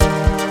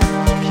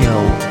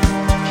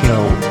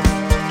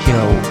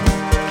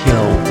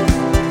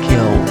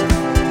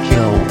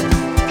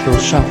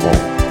Shuffle.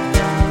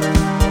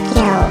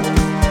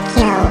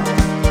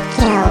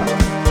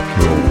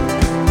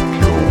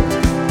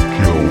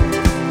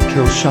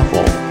 Kill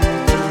Shuffle.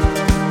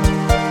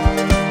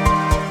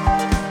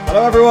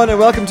 Hello everyone and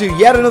welcome to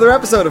yet another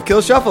episode of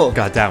Kill Shuffle.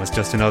 God damn, it's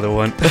just another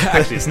one.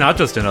 Actually, it's not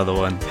just another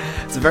one.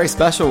 It's a very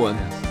special one.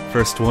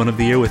 First one of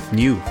the year with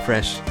new,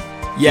 fresh.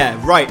 Yeah,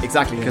 right,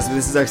 exactly. Because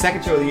this is our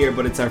second show of the year,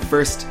 but it's our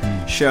first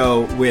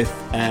show with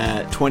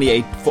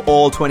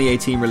all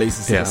 2018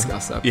 releases to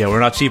discuss. So. Yeah, we're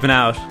not cheaping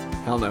out.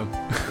 Hell no.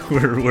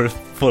 We're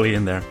fully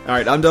in there.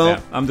 Alright, I'm Dole.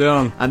 Yeah, I'm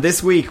Dylan. And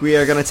this week we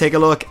are going to take a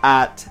look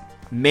at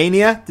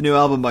Mania, the new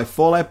album by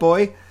Fall Out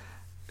Boy,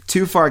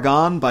 Too Far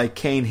Gone by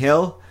Kane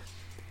Hill,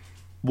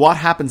 What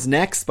Happens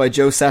Next by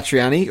Joe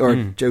Satriani, or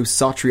Joe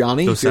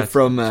Satriani, if you're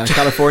from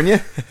California.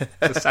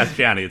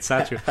 Satriani, it's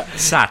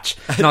Satch.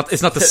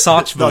 It's not the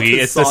Satch boogie,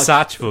 it's the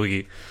Satch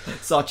boogie.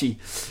 Sachi.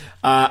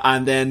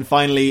 And then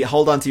finally,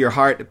 Hold On To Your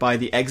Heart by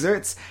The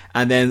Excerpts.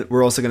 And then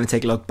we're also going to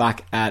take a look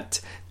back at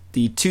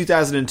the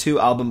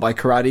 2002 album by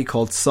Karate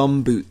called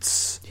Some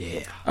Boots.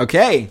 Yeah.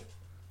 Okay.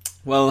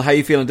 Well, how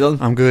you feeling, Dylan?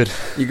 I'm good.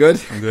 You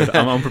good? I'm good.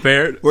 I'm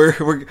unprepared.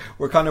 We're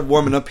kind of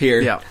warming up here.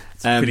 Yeah.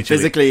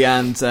 Physically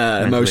and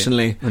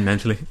emotionally and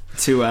mentally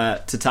to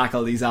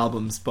tackle these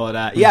albums,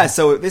 but yeah.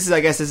 So this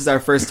is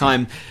our first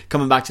time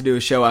coming back to do a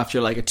show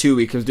after like a 2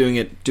 week of doing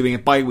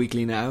it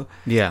bi-weekly now.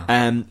 Yeah.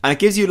 And it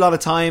gives you a lot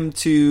of time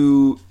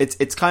to.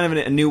 It's kind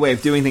of a new way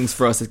of doing things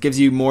for us. It gives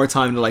you more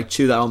time to like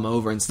chew the album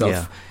over and stuff.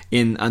 Yeah.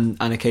 And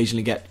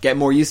occasionally get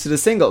more used to the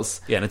singles.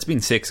 Yeah, and it's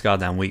been 6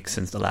 goddamn weeks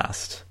since the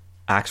last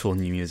actual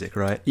new music,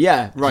 right?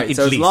 Yeah, right. At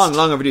so it's least. long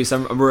overdue.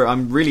 So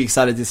I'm really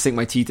excited to sink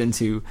my teeth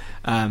into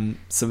some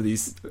of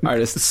these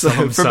artists,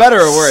 for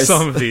better or worse.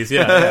 Some of these,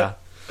 yeah.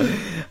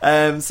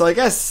 So I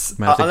guess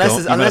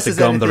unless there's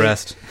gum anything, the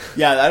rest.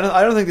 Yeah,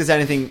 I don't think there's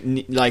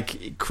anything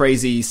like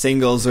crazy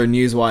singles or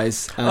news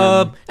wise.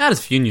 There's a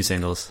few new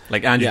singles.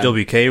 Like Andrew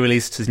WK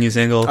released his new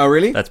single. Oh,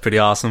 really? That's pretty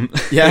awesome.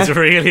 Yeah, it's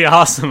really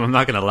awesome. I'm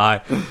not gonna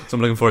lie. So I'm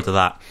looking forward to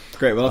that.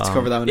 Great, we'll have to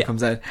cover that when it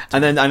comes out.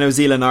 And then I know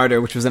Zealand Ardor,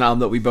 which was an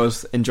album that we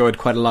both enjoyed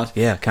quite a lot.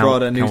 Yeah,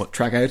 brought a new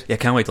track out. Yeah,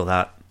 can't wait till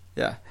that.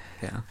 Yeah.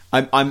 Yeah.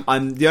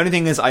 I'm the only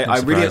thing is I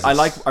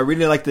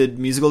really like the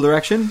musical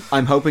direction.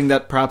 I'm hoping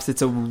that perhaps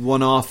it's a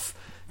one-off,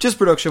 just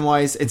production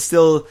wise. It's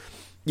still,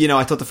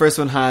 I thought the first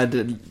one had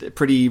a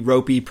pretty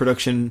ropey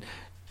production.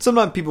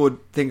 Sometimes people would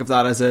think of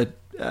that as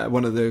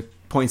one of the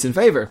points in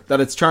favor,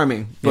 that it's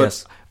charming, but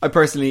yes.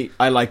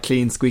 I like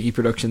clean, squeaky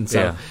production.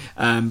 So,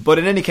 but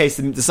in any case,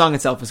 the song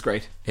itself is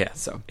great. Yeah,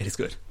 so it is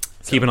good.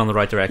 Keep it on the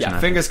right direction. Yeah,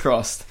 fingers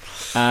crossed.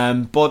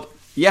 But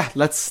yeah,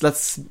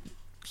 let's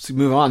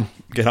move on.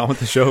 Get on with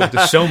the show.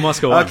 The show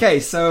must go on.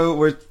 Okay, so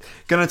we're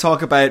going to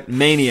talk about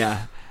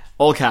Mania,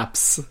 all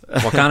caps.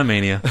 What kind of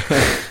mania?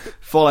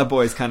 Fall Out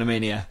Boy's kind of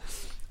mania.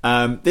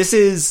 This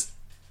is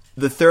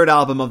the third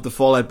album of the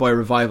Fall Out Boy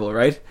revival,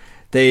 right?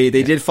 They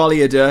did Folie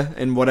à Deux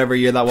in whatever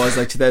year that was,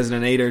 like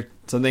 2008 or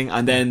something,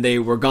 and then they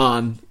were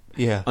gone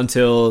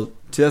until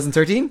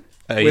 2013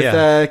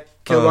 with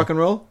Kill Rock and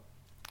Roll.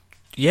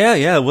 Yeah,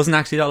 it wasn't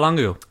actually that long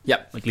ago.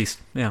 Yep. At least,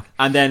 yeah.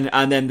 And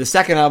then the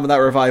second album of that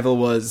revival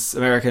was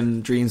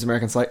American Beauty,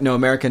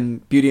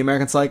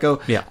 American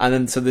Psycho. Yeah. And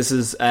then so this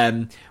is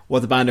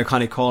what the band are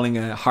kind of calling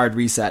a hard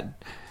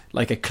reset,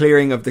 like a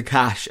clearing of the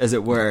cache, as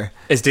it were.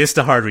 Is this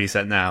the hard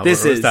reset now?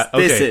 This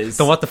is.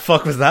 So what the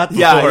fuck was that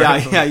before?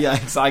 Yeah,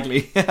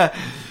 exactly.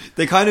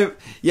 They kind of,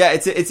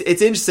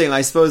 it's interesting.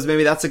 I suppose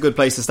maybe that's a good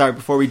place to start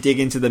before we dig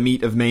into the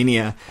meat of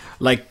Mania.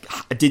 Like,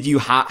 did you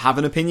have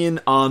an opinion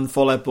on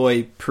Fall Out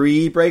Boy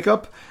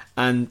pre-breakup,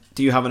 and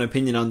do you have an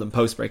opinion on them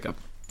post-breakup?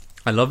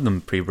 I love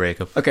them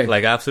pre-breakup. Okay,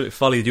 like absolutely,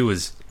 Folie à Deux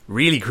was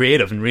really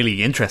creative and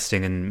really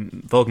interesting,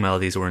 and vocal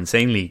melodies were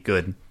insanely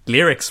good.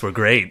 Lyrics were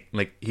great.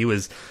 Like, he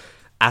was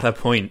at a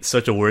point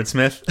such a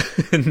wordsmith.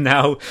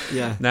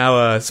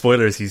 now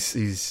spoilers,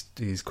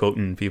 he's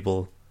quoting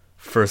people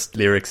first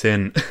lyrics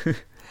in.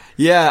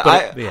 Yeah,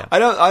 I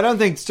don't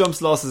think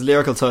Stumps lost his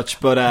lyrical touch,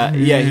 but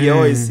he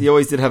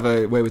always did have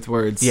a way with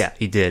words. Yeah,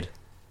 he did,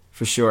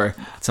 for sure.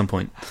 At some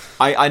point,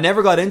 I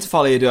never got into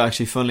Folie à Deux,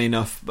 actually. Funnily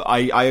enough, but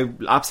I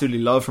absolutely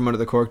love From Under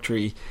the Cork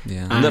Tree.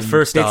 Yeah, and the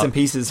first bits and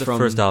pieces from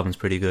first album's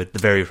pretty good. The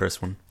very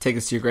first one, Take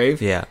Us to Your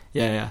Grave. Yeah.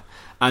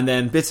 And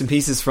then bits and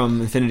pieces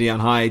from Infinity on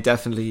High.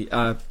 Definitely,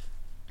 I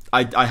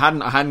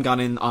hadn't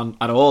gone in on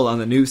at all on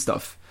the new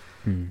stuff.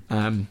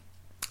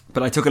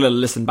 But I took a little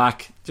listen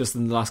back just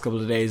in the last couple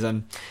of days,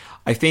 and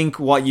I think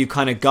what you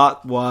kind of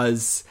got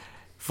was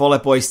Fall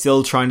Out Boy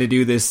still trying to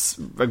do this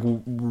like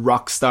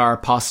rock star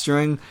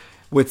posturing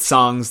with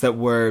songs that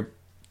were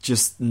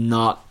just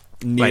not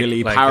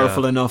nearly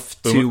powerful enough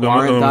to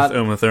warrant that.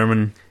 Uma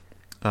Thurman,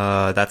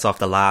 that's off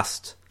the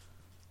last.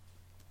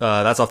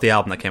 That's off the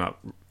album that came out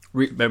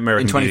in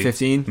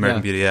 2015.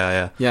 American Beauty,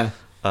 yeah.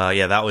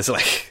 That was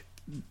like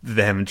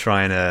them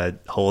trying to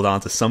hold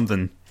on to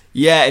something.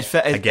 Yeah, it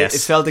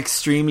felt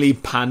extremely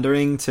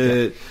pandering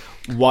to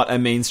what a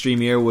mainstream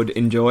ear would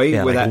enjoy.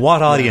 Yeah,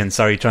 what audience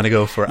are you trying to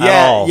go for at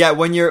all? Yeah,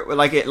 when you're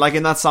like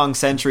in that song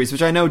Centuries,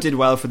 which I know did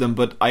well for them,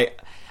 but I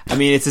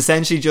mean it's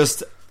essentially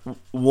just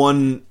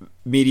one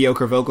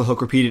mediocre vocal hook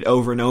repeated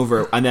over and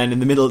over, and then in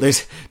the middle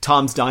there's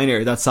Tom's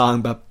Diner, that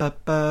song. I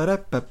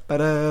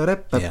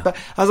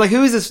was like,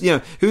 who is this?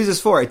 Who's this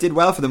for? It did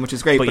well for them, which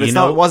is great, but it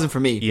wasn't for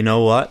me. You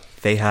know what?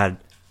 They had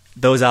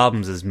those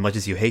albums, as much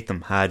as you hate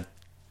them, had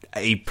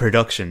a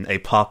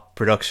pop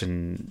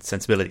production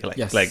sensibility,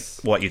 like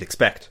what you'd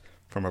expect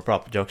from a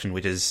pop production,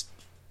 which is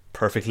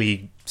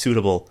perfectly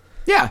suitable.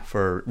 Yeah,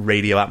 for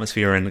radio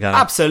atmosphere and kind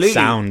of absolutely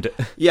sound.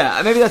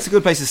 Yeah, maybe that's a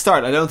good place to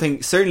start. I don't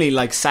think, certainly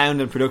like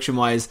sound and production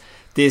wise,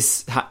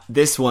 this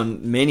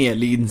one, Mania,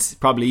 leans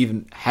probably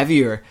even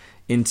heavier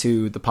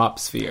into the pop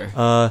sphere.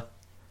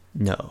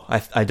 No,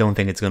 I don't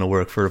think it's going to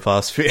work for a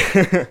pop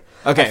sphere.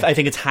 Okay, I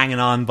think it's hanging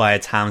on by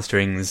its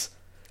hamstrings.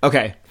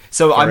 Okay,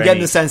 so I'm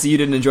getting the sense that you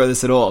didn't enjoy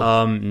this at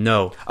all.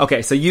 No.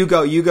 Okay, so you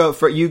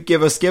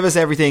give us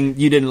everything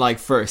you didn't like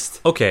first.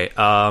 Okay,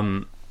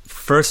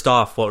 first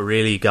off, what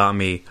really got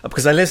me,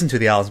 because I listened to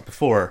the album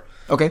before,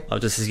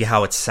 just to see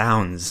how it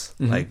sounds,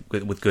 like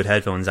with good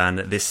headphones, and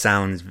this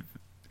sounds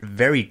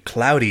very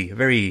cloudy.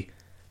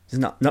 There's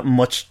not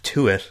much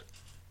to it,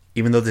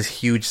 even though there's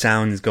huge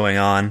sounds going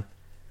on.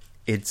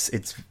 It's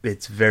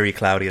very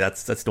cloudy.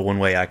 That's the one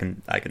way I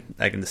can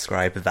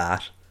describe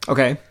that.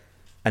 Okay,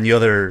 and the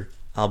other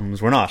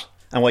albums were not.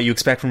 And what you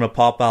expect from a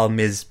pop album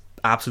is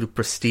absolute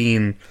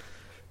pristine,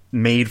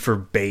 made for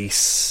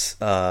bass,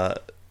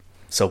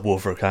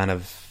 subwoofer kind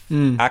of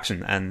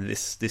action, and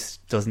this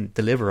doesn't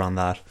deliver on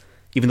that.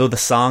 Even though the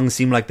songs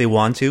seem like they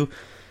want to,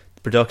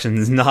 the production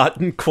is not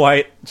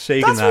quite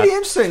shaking. That's really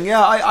interesting.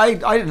 Yeah, I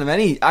didn't have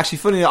any. Actually,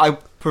 funny, I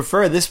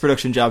prefer this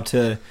production job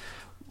to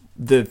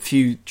the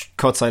few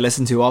cuts I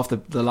listened to off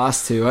the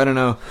last two. I don't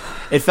know.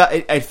 It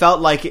felt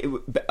like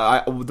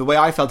the way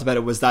I felt about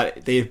it was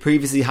that they had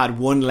previously had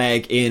one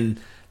leg in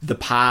the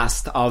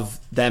past of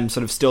them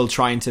sort of still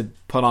trying to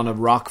put on a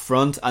rock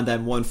front, and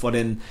then one foot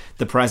in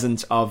the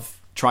present of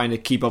trying to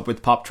keep up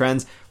with pop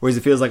trends, whereas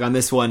it feels like on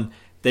this one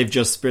they've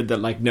just spread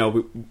that, like,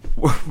 no,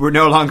 we're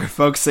no longer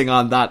focusing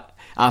on that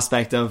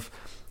aspect of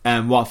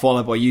what Fall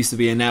Out Boy used to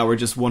be, and now we're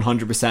just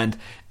 100%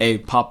 a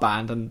pop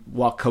band, and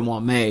what come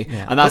what may.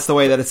 And that's the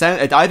way that it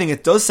sounds. I think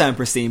it does sound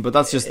pristine, but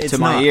that's just to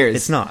my ears.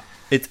 It's not.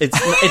 It's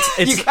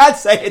you can't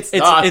say it's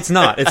not. It's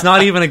not. It's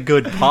not even a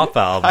good pop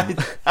album.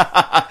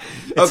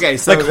 Okay,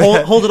 so like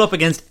hold it up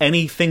against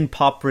anything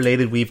pop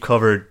related we've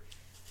covered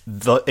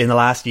in the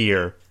last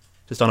year,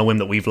 just on a whim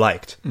that we've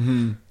liked.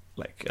 Mm-hmm.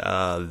 Like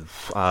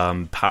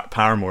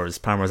Paramore's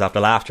After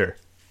Laughter.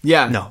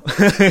 Yeah, no,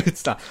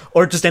 it's not.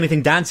 Or just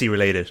anything dancey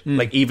related.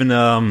 Like even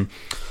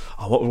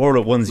what were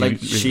the ones like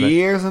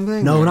She or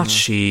something? No, not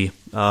She.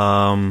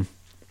 Calvin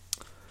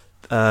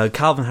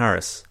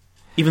Harris.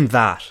 Even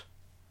that.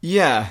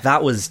 Yeah,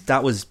 that was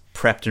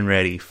prepped and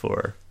ready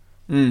for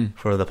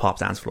the pop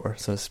dance floor,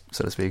 so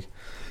to speak.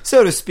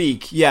 So to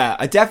speak, yeah.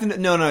 I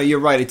definitely no. You're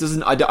right. It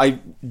doesn't. I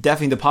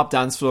definitely the pop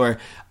dance floor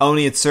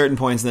only at certain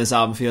points in this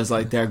album feels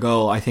like their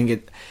goal. I think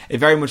it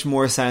very much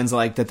more sounds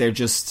like that they're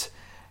just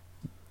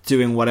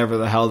doing whatever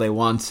the hell they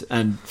want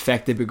and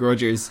feck the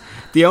begrudgers.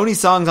 The only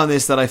songs on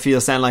this that I feel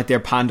sound like they're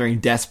pandering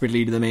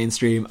desperately to the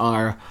mainstream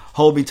are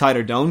Hold Me Tight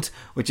or Don't,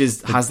 which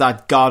has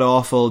that god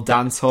awful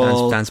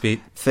dancehall dance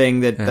beat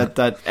thing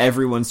that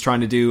everyone's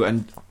trying to do,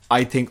 and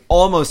I think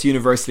almost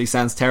universally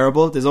sounds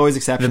terrible. There's always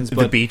exceptions, the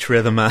but beach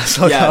rhythm,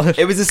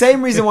 it was the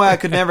same reason why I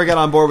could never get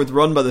on board with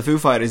Run by the Foo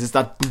Fighters. It's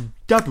that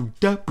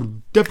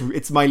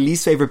it's my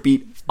least favorite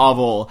beat of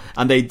all,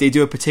 and they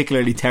do it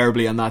particularly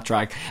terribly on that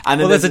track. And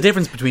there's a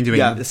difference between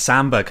doing a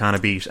samba kind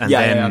of beat and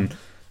then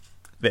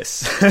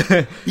this.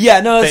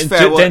 Yeah, no, that's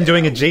fair. Then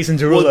doing a Jason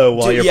Derulo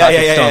while you're back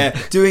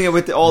at doing it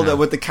with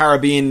with the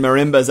Caribbean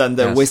marimbas and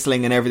the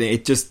whistling and everything.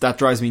 It just that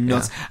drives me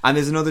nuts. And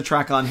there's another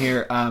track on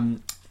here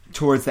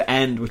towards the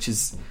end,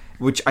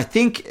 which I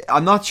think,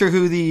 I'm not sure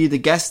who the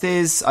guest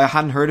is. I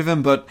hadn't heard of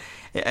him, but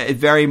it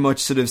very much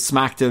sort of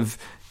smacked of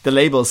the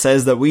label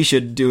says that we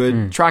should do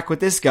a track with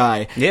this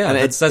guy. Yeah,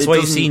 and that's why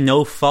you see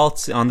no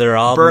faults on their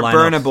album lineup.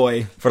 Burna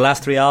Boy. For the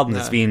last 3 albums,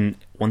 it's been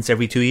once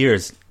every 2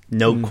 years.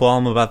 No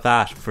qualm about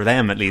that, for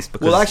them at least.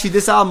 Because well, actually,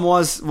 this album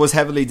was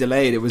heavily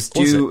delayed. It was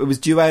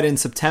due out in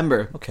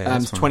September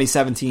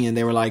 2017, and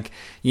they were like,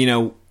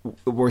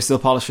 we're still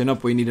polishing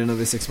up. We need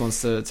another 6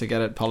 months to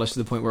get it polished to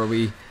the point where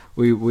we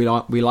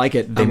like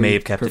it. They may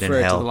have kept it in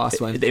hell.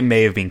 It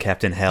may have been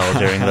kept in hell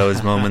during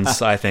those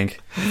moments, I think.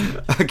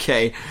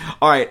 Okay,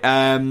 all right.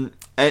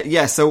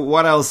 So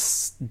what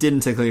else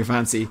didn't tickle your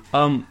fancy?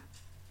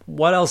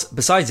 What else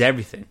besides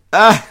everything?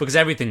 Because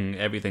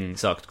everything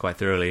sucked quite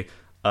thoroughly.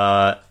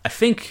 I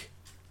think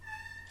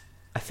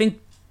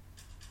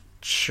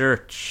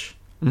Church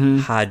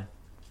had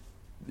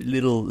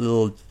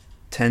little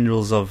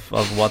tendrils of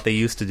what they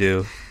used to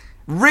do.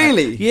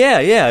 Really? Yeah.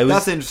 It was,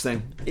 that's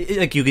interesting.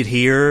 Like you could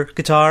hear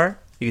guitar,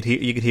 you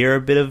could hear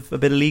a bit of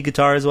lead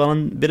guitar as well,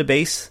 and a bit of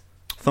bass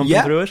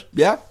thumping through it.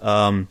 Yeah.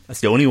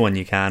 That's the only one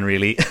you can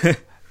really.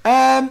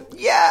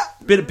 Yeah.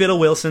 Bit of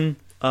Wilson.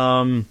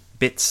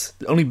 Bits,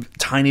 only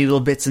tiny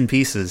little bits and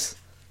pieces.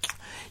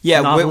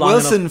 Yeah, not long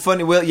Wilson. enough.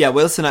 Funny.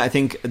 Wilson. I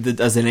think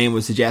as the name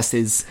would suggest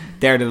is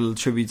their little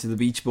tribute to the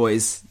Beach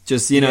Boys.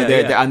 Just and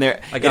it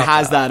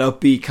has that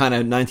upbeat kind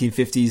of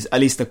 1950s, at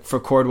least for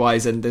chord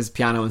wise, and there's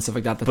piano and stuff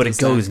like that. But it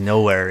goes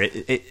nowhere.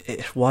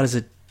 What is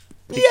it?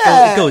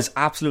 It goes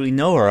absolutely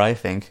nowhere. I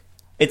think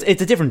it's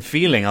a different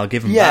feeling. I'll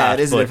give him that. Yeah, it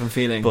is a different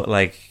feeling. But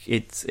like,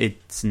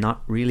 it's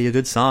not really a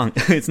good song.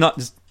 It's not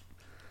just.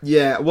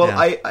 Yeah, well,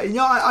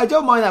 yeah. I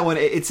don't mind that one.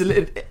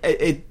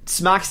 It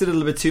smacks a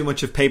little bit too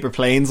much of Paper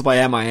Planes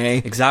by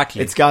MIA.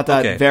 Exactly. It's got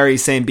that very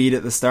same beat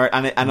at the start,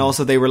 and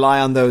also they rely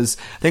on those.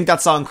 I think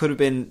that song could have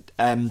been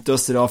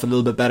dusted off a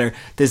little bit better.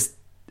 There's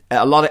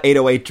a lot of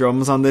 808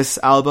 drums on this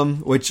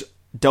album, which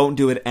don't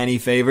do it any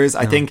favors.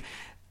 I think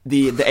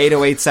the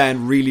 808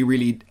 sound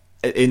really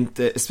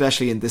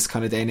especially in this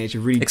kind of day and age,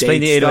 really explain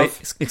the 808.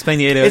 Stuff. Explain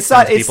the 808. It's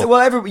that. It's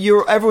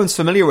everyone's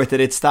familiar with it.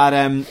 It's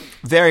that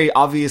very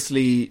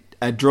obviously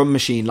a drum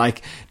machine,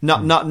 like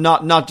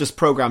not just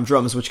programmed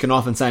drums, which can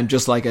often sound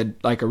just like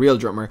a real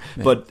drummer,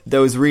 but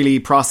those really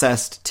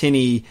processed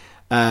tinny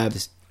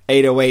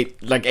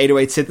 808 like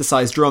 808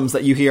 synthesized drums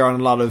that you hear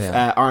on a lot of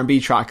R&B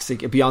tracks. Like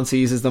Beyonce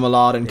uses them a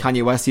lot, and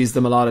Kanye West uses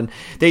them a lot, and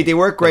they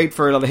work great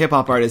for a lot of hip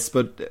hop artists,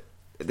 but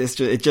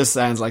it just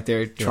sounds like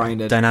they're trying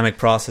to dynamic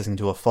processing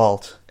to a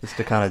fault is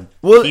to kind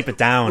of keep it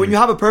down. When you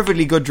have a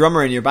perfectly good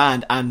drummer in your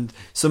band, and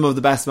some of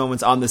the best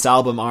moments on this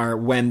album are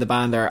when the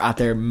band are at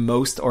their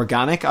most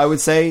organic, I would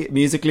say,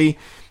 musically.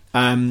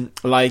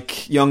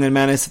 Like Young and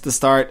Menace at the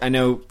start. I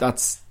know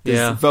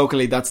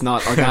vocally that's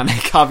not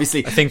organic,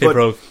 obviously. I think they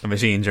broke a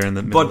machine during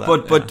the middle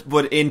of that.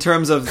 But in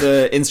terms of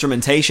the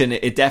instrumentation,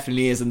 it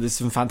definitely is, and there's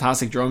some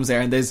fantastic drums there,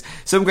 and there's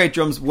some great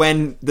drums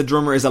when the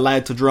drummer is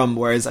allowed to drum,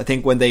 whereas I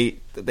think when they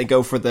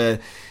go for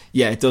the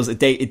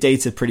it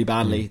dates it pretty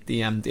badly,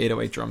 the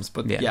 808 drums.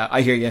 But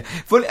I hear you.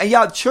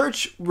 But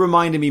Church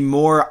reminded me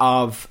more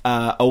of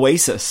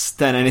Oasis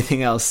than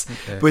anything else.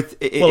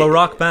 Okay. A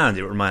rock band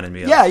it reminded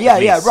me of.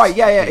 Right.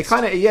 It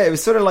kind of it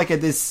was sort of like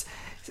this.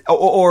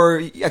 Or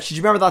actually, do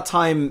you remember that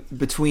time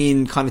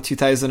between kind of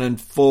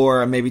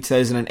 2004 and maybe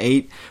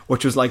 2008,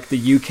 which was like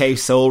the UK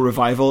soul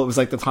revival? It was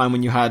like the time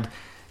when you had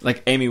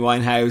like Amy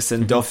Winehouse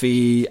and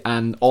Duffy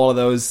and all of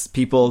those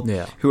people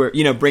who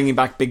were, bringing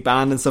back big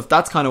band and stuff.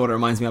 That's kind of what it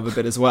reminds me of a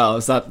bit as well.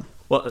 Is that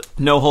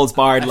no holds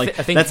barred? I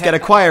think let's get a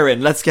choir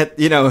in. Let's get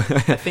I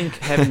think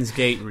Heaven's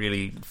Gate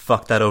really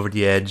fucked that over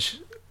the edge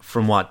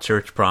from what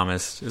Church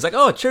promised. It was like,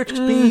 Church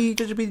should be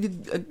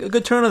a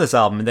good turn on this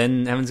album, and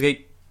then Heaven's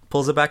Gate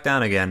pulls it back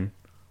down again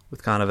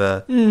with kind of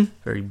a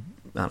very,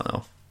 I don't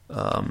know,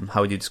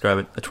 how would you describe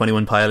it? A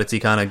 21 Pilots-y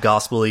kind of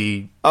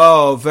gospel-y.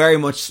 Oh, very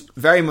much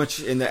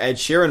in the Ed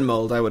Sheeran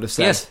mold, I would have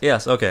said.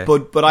 Yes, okay.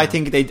 But I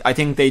think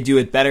they do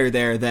it better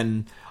there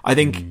than I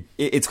think.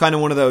 It's kind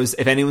of one of those.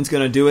 If anyone's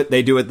going to do it,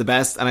 they do it the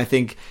best. And I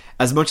think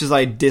as much as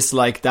I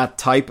dislike that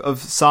type of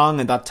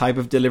song and that type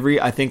of delivery,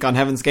 I think on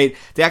Heaven's Gate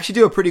they actually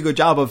do a pretty good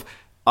job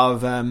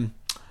of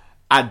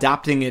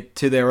adapting it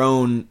to their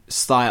own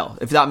style,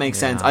 if that makes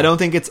sense. I don't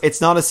think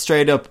it's not a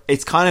straight up,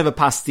 it's kind of a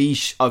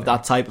pastiche of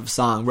that type of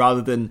song,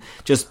 rather than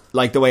just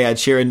like the way Ed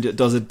Sheeran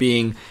does it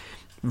being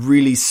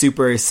really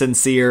super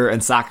sincere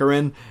and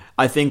saccharine.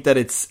 I think that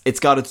it's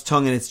got its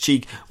tongue in its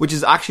cheek, which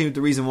is actually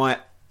the reason why,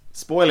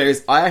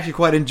 spoilers, I actually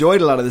quite enjoyed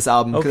a lot of this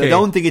album, because I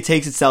don't think it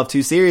takes itself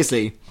too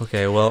seriously.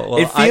 Okay, well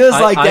it feels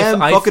like them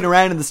fucking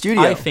around in the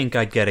studio. I think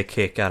I'd get a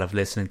kick out of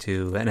listening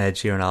to an Ed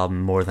Sheeran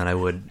album more than I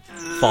would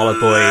Fall Out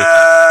Boy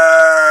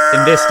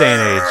in this day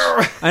and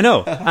age. I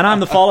know, and I'm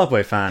the Fall Out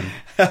Boy fan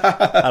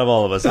out of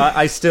all of us.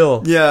 I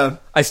still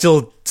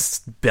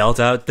belt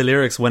out the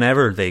lyrics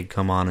whenever they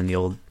come on in the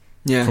old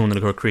Under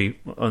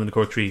the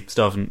Cork Tree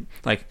stuff, and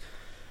like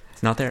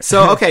it's not there.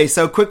 So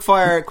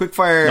quickfire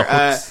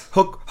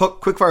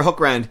hook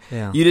round.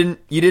 Yeah. You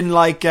didn't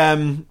like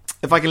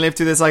If I Can Live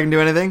Through This, I Can Do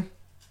Anything?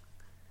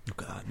 Oh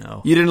God,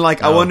 no. You didn't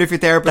like I Wonder If Your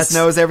Therapist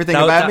Knows Everything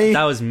About Me?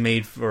 That was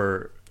made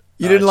for.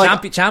 You didn't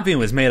like Champion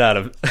was made out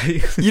of.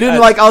 You didn't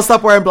like I'll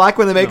Stop Wearing Black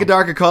When They Make a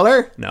darker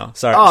color? No,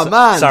 sorry. Oh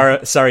man,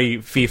 sorry,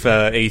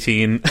 FIFA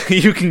 18.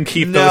 You can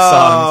keep those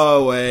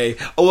songs. No way.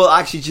 Oh well,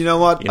 actually, do you know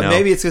what?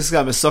 Maybe it's just 'cause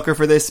I'm a sucker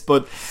for this,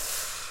 but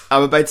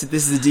I'm about to.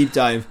 This is a deep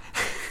dive.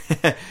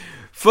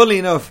 Funnily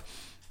enough,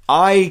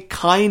 I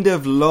kind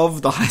of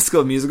love the High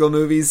School Musical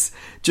movies,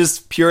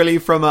 just purely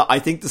from I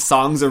think the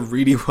songs are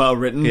really well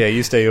written. Yeah,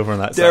 you stay over on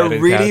that They're side. They're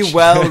really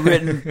well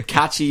written,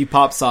 catchy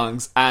pop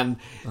songs. And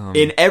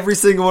in every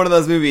single one of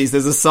those movies,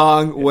 there's a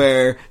song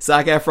where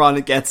Zac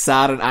Efron gets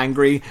sad and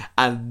angry.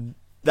 And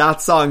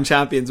that song,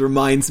 Champions,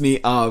 reminds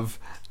me of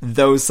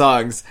those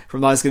songs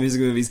from the High School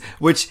Musical movies.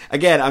 Which,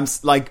 again, I'm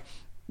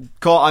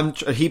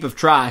a heap of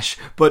trash,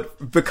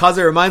 but because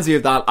it reminds me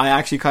of that, I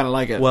actually kind of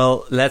like it.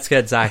 Well, let's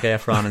get Zac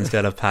Efron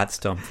instead of Pat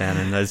Stump then,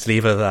 and let's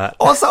leave it at that.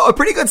 Also, a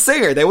pretty good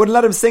singer. They wouldn't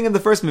let him sing in the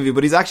first movie,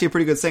 but he's actually a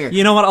pretty good singer.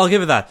 You know what? I'll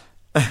give it that.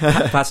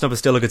 Pat Stump is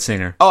still a good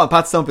singer. Oh, and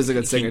Pat Stump is a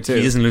good singer too.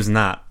 He isn't losing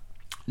that.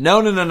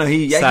 No.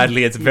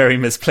 Sadly, it's very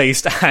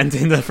misplaced, and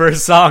in the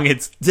first song,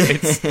 it's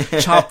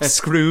chopped,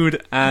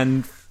 screwed,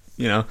 and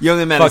Young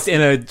and Menace fucked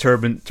in a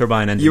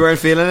turbine engine. You weren't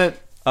feeling it?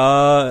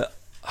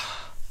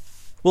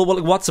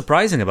 Well, what's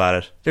surprising about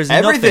it? There's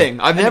everything.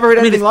 Nothing. I've never heard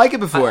anything like it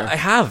before. I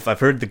have.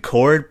 I've heard the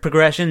chord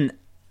progression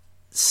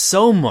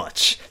so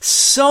much.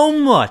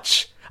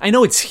 I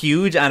know it's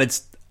huge and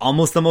it's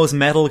almost the most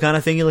metal kind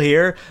of thing you'll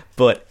hear,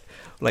 but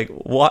like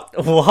what?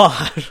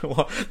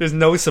 There's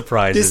no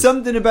surprises. There's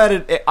something about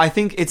it. I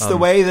think it's the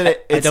way that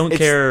it. I don't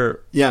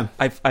care. Yeah,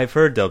 I've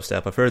heard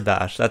dubstep. I've heard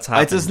that. That's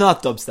happening. It does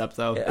not dubstep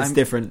though. It's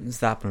different.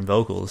 It's happening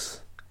vocals.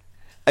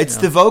 It's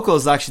the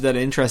vocals actually that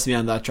interest me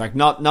on that track,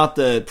 not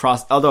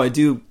the although I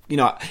do,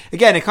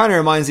 again, it kind of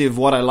reminds me of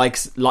what I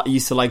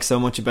used to like so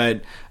much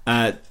about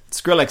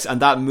Skrillex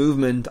and that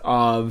movement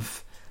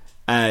of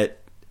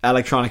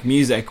electronic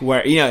music,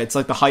 where it's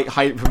like the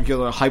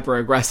hyper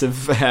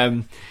aggressive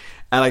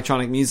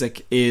electronic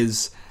music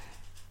it's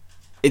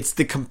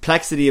the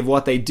complexity of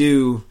what they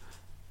do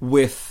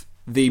with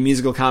the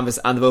musical canvas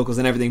and the vocals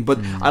and everything, but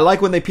I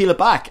like when they peel it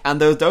back,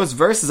 and those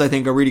verses I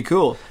think are really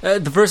cool. The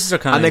verses are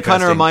kind of, and they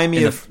kind of remind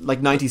me of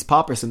like 90s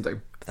pop or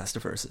something. That's the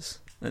verses,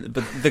 but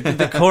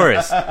the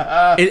chorus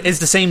is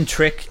the same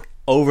trick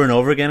over and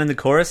over again in the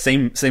chorus,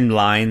 same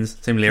lines,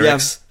 same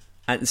lyrics,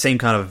 and same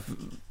kind of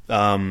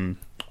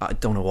I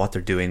don't know what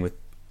they're doing with.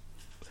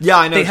 Yeah,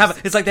 I know.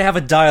 It's like they have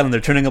a dial and they're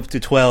turning up to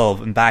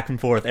 12 and back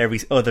and forth every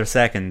other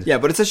second. Yeah,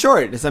 but it's a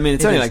short. It's only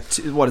like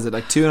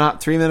 2.5,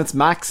 3 minutes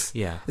max.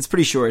 Yeah, it's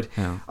pretty short.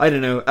 Yeah. I don't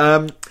know.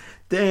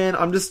 Then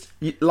I'm just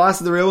last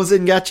of the real ones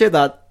didn't get you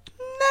that.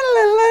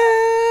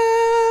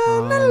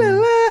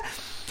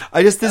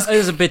 I just it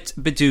was a bit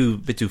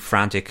too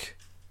frantic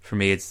for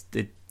me. It's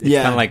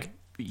kind of like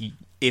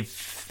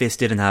if this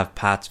didn't have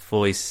Pat's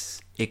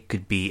voice, it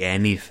could be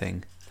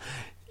anything.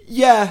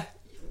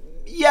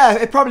 Yeah,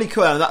 it probably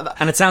could.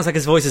 And it sounds like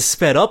his voice is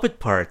sped up at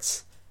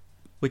parts,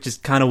 which is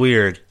kind of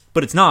weird.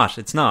 But it's not.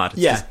 It's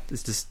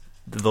just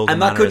the vocal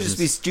and that could just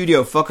be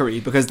studio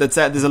fuckery, because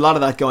there's a lot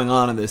of that going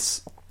on in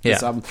this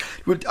album.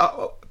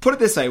 Put it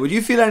this way: Would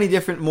you feel any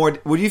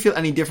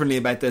differently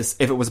about this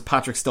if it was a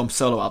Patrick Stump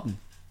solo album?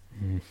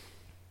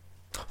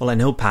 Well, I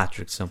know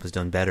Patrick Stump has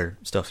done better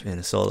stuff in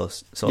a solo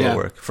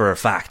work for a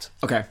fact.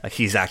 Okay, like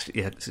he's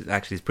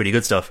actually pretty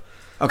good stuff.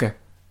 Okay.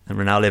 And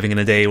we're now living in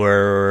a day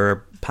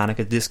where Panic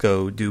at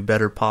Disco do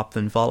better pop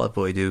than Fall Out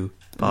Boy do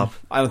pop.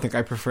 I don't think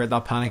I prefer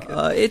that Panic.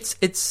 It's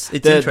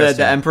interesting.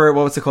 The Emperor,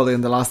 what was it called?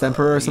 The Last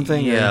Emperor or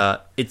something? Yeah,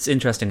 it's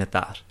interesting at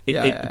that.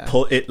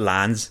 It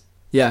lands.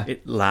 Yeah.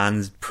 It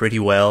lands pretty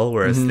well,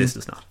 whereas this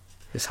does not.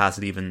 This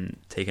hasn't even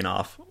taken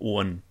off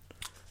one.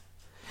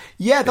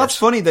 Yeah, that's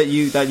funny that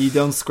you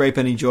don't scrape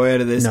any joy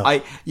out of this.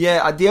 No.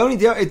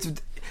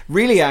 It's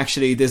really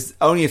actually there's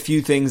only a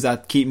few things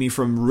that keep me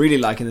from really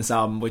liking this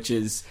album, which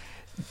is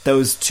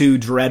those two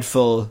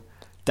dreadful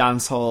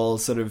dancehall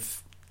sort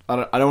of,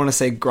 I don't want to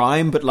say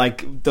grime, but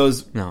like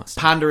those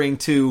pandering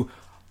to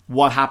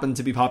what happened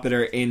to be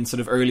popular in sort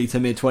of early to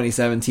mid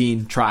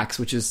 2017 tracks,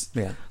 which is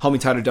Hold Me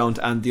Tight or Don't,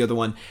 and the other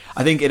one.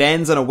 I think it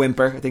ends on a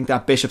whimper. I think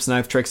that Bishop's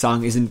Knife Trick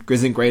song isn't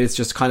great. It's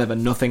just kind of a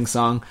nothing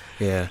song.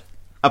 Yeah.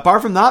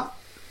 Apart from that,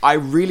 I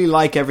really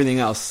like everything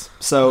else.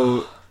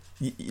 So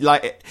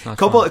like a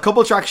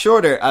couple tracks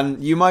shorter,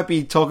 and you might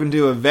be talking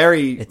to a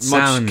very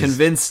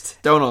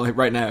convinced Donal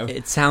right now.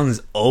 It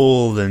sounds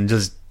old and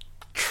just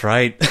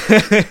trite.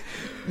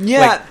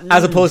 Yeah,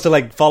 as opposed to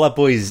like Fall Out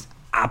Boy's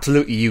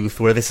absolute youth,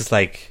 where this is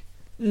like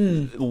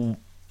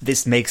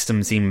this makes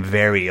them seem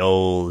very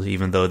old,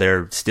 even though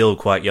they're still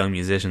quite young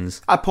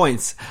musicians at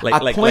points.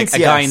 Like a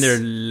guy in their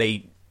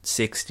late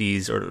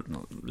 60s or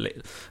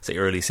say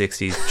early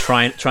 60s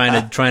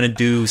trying to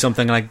do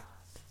something like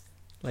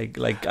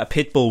a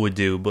Pitbull would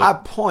do, but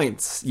at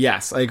points,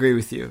 yes, I agree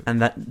with you,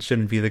 and that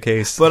shouldn't be the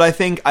case. But I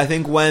think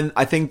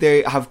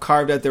they have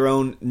carved out their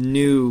own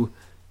new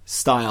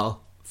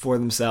style for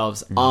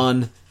themselves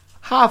on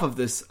half of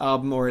this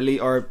album,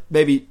 or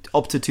maybe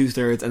up to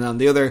 2/3, and then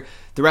the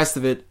rest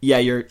of it.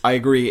 Yeah, I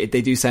agree.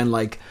 They do sound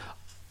like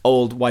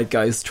old white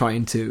guys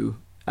trying to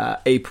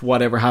ape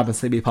whatever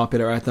happens to be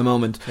popular at the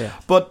moment. Yeah.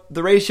 But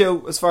the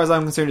ratio, as far as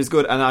I'm concerned, is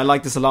good, and I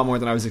like this a lot more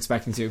than I was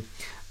expecting to.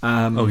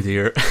 Oh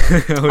dear!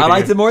 I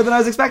liked it more than I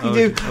was expecting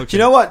to. Okay. Do you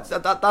know what?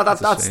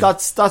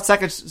 That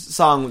second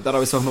song that I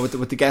was talking about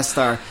with the guest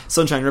star,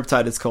 Sunshine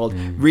Riptide, it's called,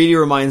 really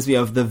reminds me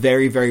of the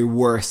very, very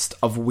worst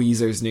of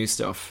Weezer's new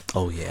stuff.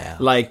 Oh yeah,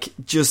 like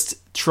just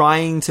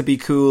trying to be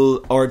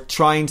cool or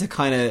trying to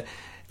kind of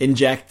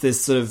inject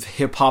this sort of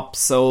hip hop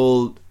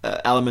soul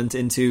element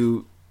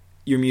into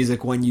your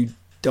music when you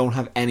don't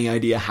have any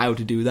idea how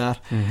to do that.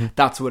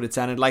 That's what it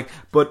sounded like.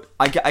 But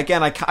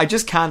I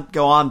just can't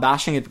go on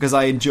bashing it because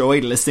I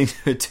enjoyed listening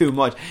to it too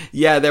much.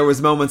 Yeah, there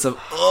was moments of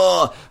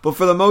but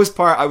for the most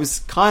part I was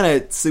kind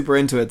of super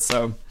into it.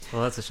 So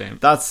well, that's a shame.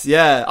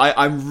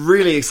 I'm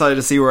really excited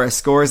to see where our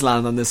scores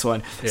land on this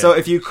one. Yeah. So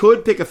if you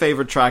could pick a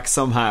favorite track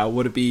somehow,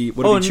 would it be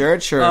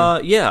Church or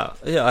yeah,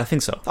 I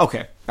think so.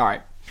 Okay, all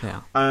right.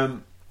 Yeah.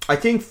 I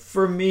think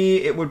for me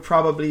it would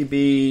probably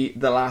be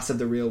The Last of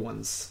the Real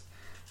Ones,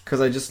 because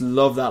I just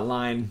love that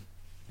line.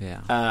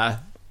 Yeah.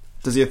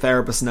 Does your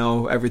therapist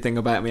know everything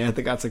about me? I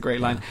think that's a great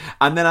line.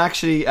 And then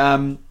actually,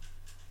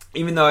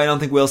 even though I don't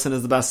think Wilson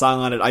is the best song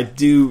on it, I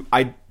do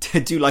like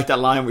that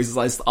line where he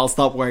says, "I'll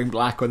stop wearing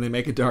black when they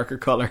make a darker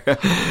color."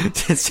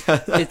 It's just,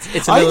 I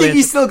think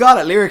he's still got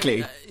it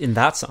lyrically in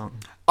that song.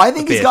 I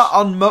think he's got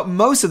on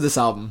most of this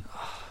album.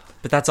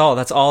 But that's all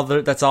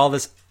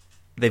this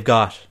they've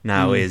got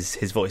now is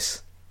his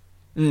voice.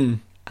 And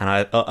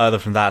other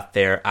from that,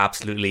 they're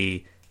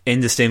absolutely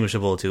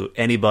indistinguishable to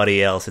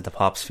anybody else at the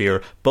pop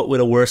sphere, but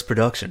with a worse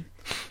production.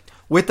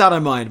 With that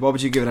in mind, what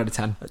would you give it out of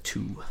 10? A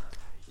 2.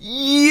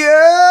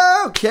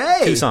 Yeah,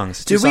 okay. 2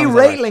 songs. Did we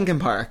rate Linkin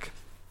Park?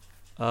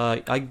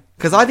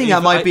 Because I think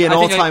that might be an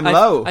all-time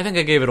low. I think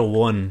I gave it a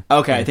 1.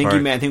 Okay, I think we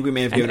may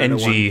have given it a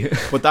 1.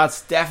 But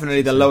that's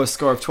definitely the lowest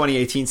score of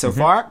 2018 so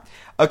far.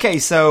 Okay,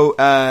 so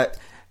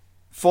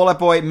Fall Out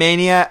Boy,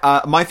 Mania.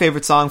 My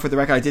favourite song, for the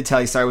record, I did tell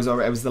you,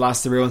 sorry, it was the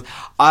last 3 ones.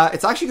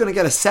 It's actually going to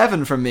get a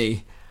 7 from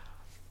me.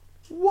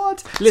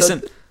 What?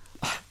 Listen,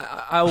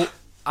 I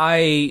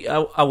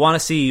want to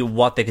see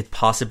what they could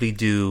possibly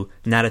do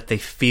now that they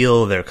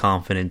feel they're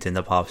confident in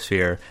the pop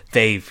sphere.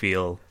 They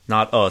feel,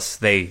 not us.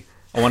 I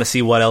want to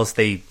see what else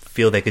they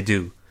feel they could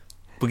do.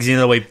 Because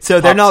the way,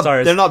 so they're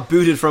not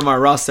booted from our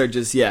roster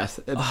just yet.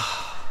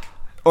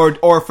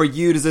 Or for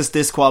you, does this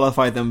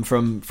disqualify them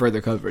from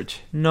further coverage?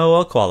 No,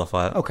 I'll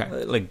qualify it. Okay.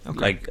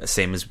 Like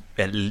same as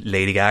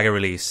Lady Gaga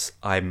release.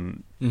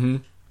 I'm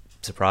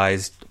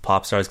surprised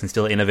pop stars can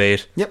still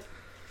innovate. Yep.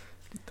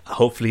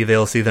 Hopefully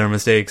they'll see their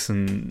mistakes,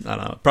 and I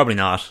don't know, probably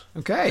not.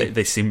 Okay.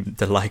 They seem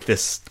to like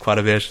this quite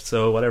a bit,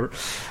 so whatever.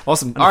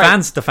 Awesome.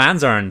 The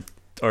fans aren't,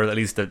 or at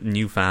least the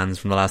new fans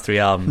from the last 3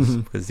 albums,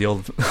 because the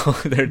old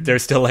they're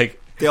still like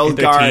the old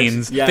their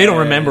teens. Yeah, they don't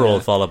remember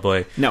old Fall Out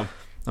Boy. No.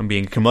 I'm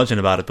being curmudgeon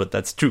about it, but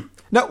that's true.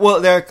 No,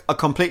 well, they're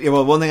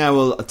one thing I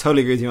will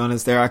totally agree with you on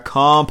is they're a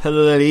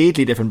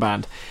completely different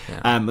band.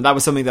 Yeah. And that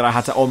was something that I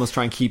had to almost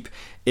try and keep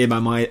in my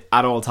mind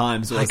at all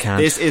times.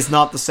 This is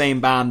not the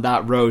same band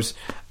that wrote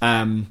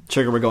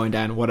Sugar We're Going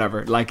Down,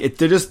 whatever.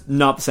 They're just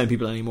not the same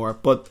people anymore.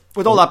 But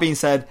with all that being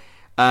said,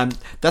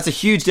 that's a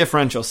huge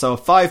differential. So a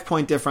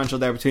 5-point differential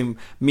there between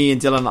me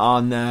and Dylan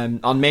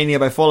on Mania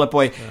by Fall Out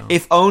Boy. Yeah.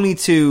 If only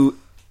to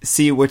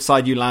see which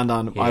side you land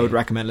on, I would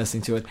recommend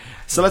listening to it.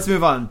 So let's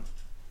move on.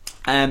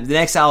 The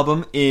next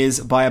album is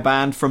by a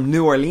band from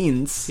New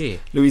Orleans,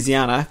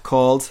 Louisiana,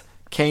 called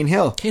Cane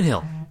Hill. Cane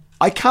Hill.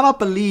 I cannot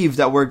believe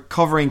that we're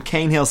covering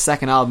Cane Hill's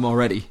second album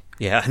already.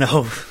 Yeah, I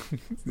know.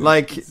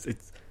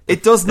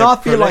 It does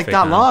not feel like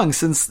that long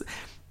since.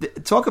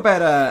 Talk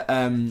about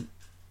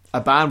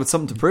a band with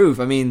something to prove.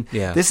 I mean,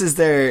 this is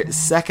their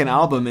second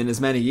album in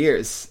as many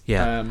years.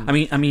 Yeah.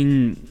 I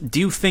mean, do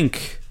you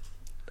think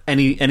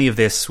any of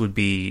this would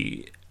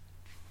be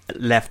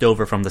left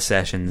over from the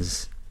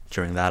sessions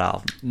during that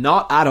album?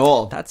 Not at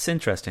all. That's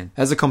interesting. It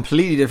has a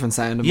completely different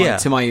sound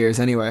to my ears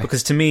anyway.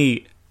 Because to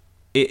me,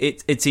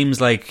 it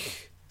seems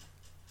like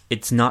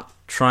it's not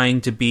trying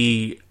to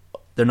be.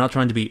 They're not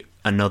trying to be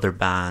another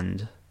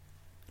band,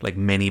 like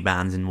many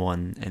bands in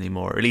one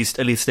anymore. At least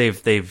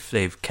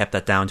they've kept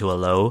that down to a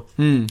low.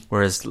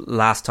 Whereas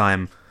last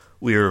time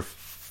we were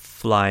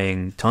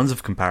flying tons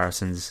of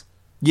comparisons.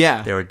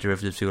 Yeah, they were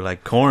derivative to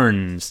like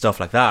Korn, stuff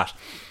like that.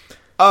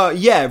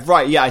 Yeah,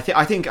 right. Yeah,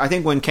 I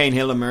think when Cane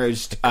Hill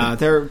emerged,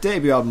 their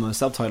debut album was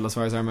self-titled as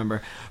far as I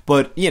remember.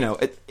 But you know,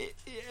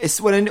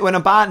 it's when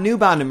a new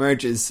band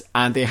emerges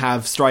and they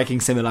have striking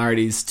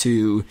similarities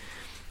to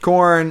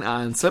Korn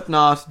and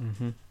Slipknot,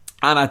 and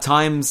at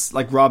times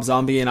like Rob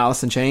Zombie and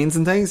Alice in Chains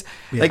and things.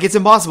 Yeah. Like it's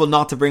impossible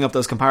not to bring up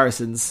those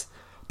comparisons.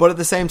 But at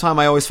the same time,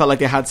 I always felt like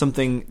they had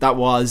something that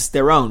was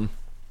their own,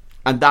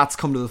 and that's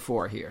come to the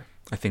fore here.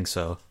 I think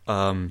so.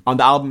 On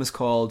the album is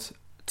called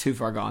Too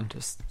Far Gone,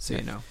 just so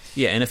you know.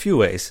 Yeah, in a few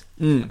ways.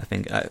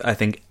 I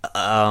think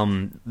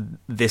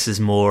this is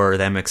more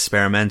them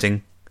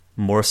experimenting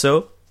more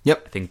so.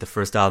 Yep. I think the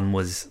first album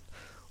was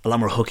a lot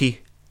more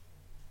hooky.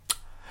 Does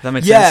that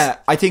make sense? Yeah,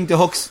 I think the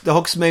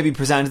hooks maybe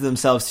presented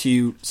themselves to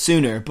you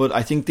sooner, but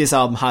I think this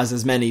album has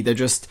as many. They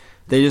just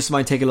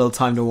might take a little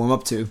time to warm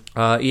up to.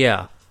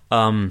 Yeah.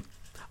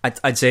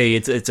 I'd say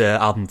it's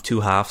an album of 2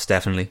 halves,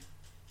 definitely.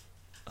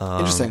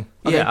 Interesting.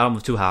 Okay. Yeah, album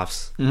of 2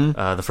 halves.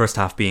 The first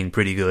half being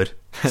pretty good.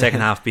 Second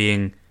half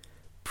being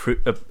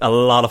a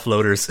lot of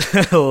floaters.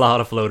 A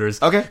lot of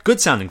floaters. Okay. Good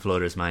sounding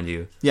floaters, mind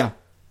you. Yeah.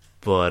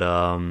 But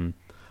I'm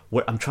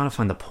trying to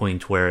find the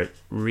point where it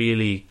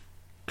really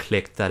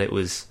clicked that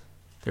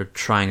they're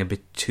trying a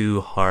bit too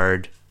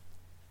hard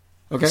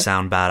to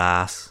sound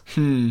badass.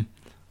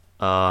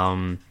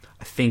 I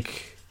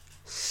think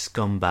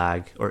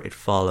Scumbag or It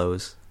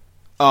Follows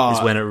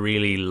is when it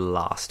really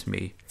lost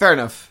me. Fair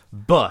enough.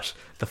 But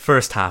the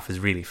first half is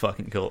really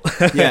fucking cool.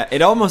 Yeah,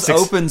 it almost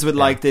opens with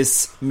like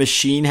this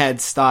Machine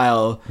Head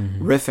style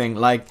riffing.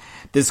 Like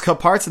there's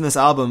parts in this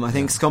album. I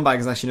think Scumbag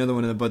is actually another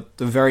one of them. But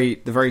the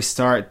very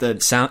start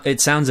that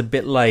it sounds a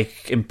bit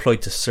like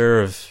Employed to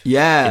Serve.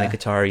 Yeah, in a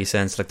guitar-y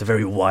sense, like the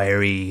very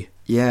wiry.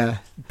 Yeah,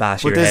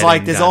 bash. But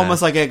there's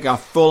almost like a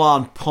full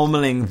on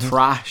pummeling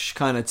thrash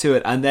kind of to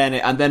it, and then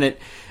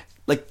it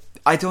like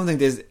I don't think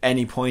there's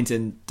any point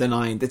in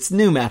denying it's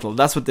new metal.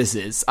 That's what this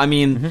is. I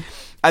mean,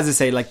 as I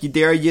say, like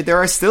there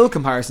are still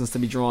comparisons to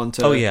be drawn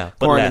to. Oh yeah,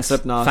 but Korn less. and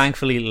Slipknot.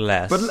 Thankfully,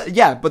 less.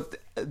 But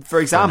for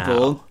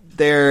example,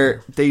 they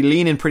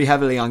lean in pretty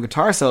heavily on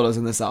guitar solos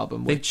in this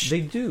album, which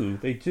they do,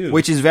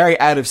 which is very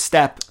out of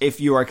step if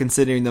you are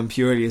considering them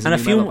purely as a new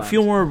metal band.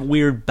 few more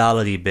weird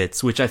ballady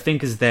bits, which I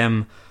think is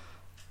them.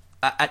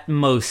 At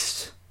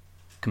most,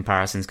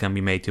 comparisons can be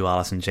made to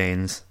Alice in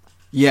Chains.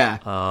 Yeah.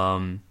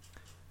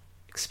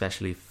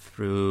 Especially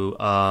through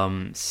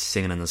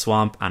Singing in the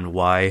Swamp and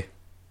Why.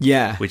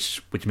 Yeah.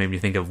 Which made me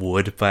think of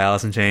Wood by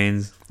Alice in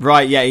Chains.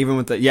 Right, yeah, even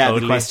with the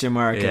totally. question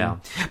mark. Yeah.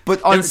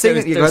 But on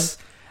Singing...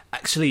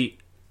 Actually,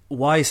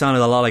 Why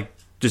sounded a lot like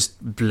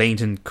just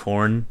blatant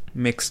Korn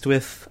mixed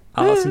with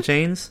Alice in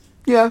Chains.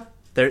 Yeah.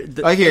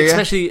 I hear you.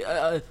 Especially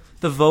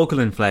the vocal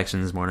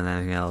inflections more than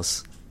anything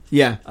else.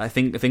 Yeah. I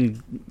think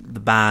the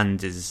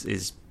band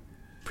is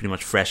pretty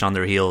much fresh on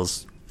their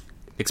heels,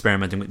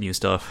 experimenting with new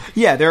stuff.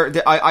 Yeah,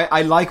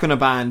 I like when a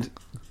band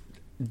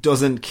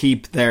doesn't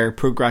keep their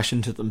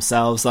progression to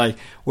themselves, like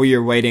where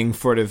you're waiting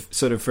for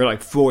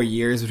like 4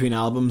 years between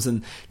albums,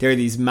 and there are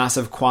these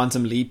massive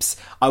quantum leaps.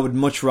 I would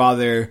much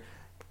rather,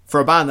 for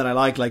a band that I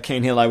like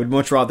Cane Hill, I would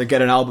much rather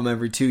get an album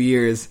every 2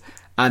 years,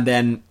 and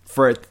then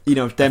for it,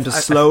 them to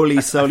slowly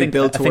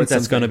build towards. I think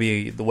that's going to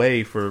be the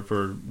way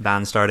for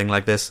bands starting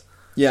like this.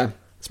 Yeah.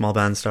 Small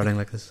bands starting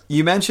like this.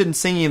 You mentioned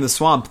Singing in the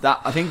Swamp.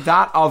 I think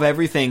that of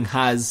everything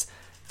has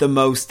the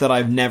most that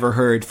I've never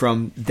heard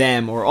from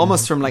them, or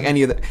almost from like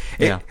any other.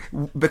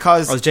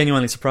 Because I was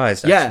genuinely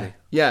surprised. Actually.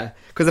 Yeah,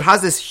 because it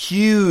has this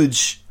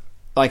huge,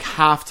 like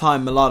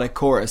halftime melodic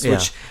chorus,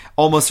 which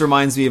almost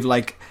reminds me of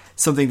like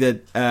something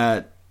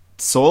that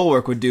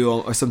Soilwork would do,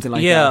 or something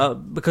like that. Yeah,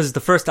 because the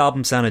first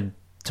album sounded,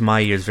 to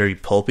my ears, very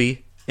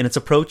pulpy in its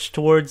approach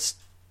towards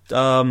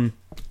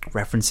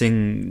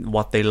referencing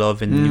what they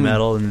love in new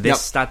metal, and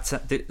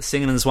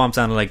Singing in the Swamp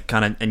sounded like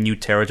kind of a new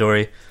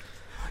territory.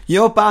 You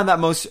know what band that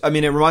most... I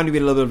mean, it reminded me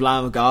a little bit of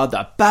Lamb of God,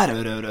 that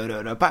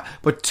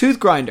but Tooth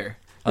Grinder.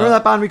 Remember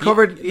that band we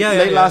covered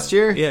late last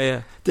year?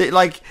 Yeah. They,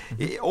 like,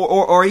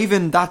 or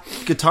even that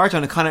guitar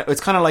tone.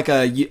 It's kind of like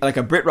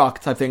a Brit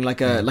rock type thing,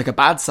 like a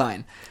Bad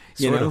Sign.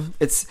 You know,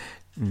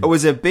 it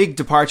was a big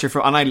departure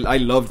from, and I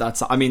love that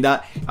song. I mean,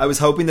 that I was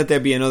hoping that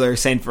there'd be another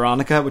Saint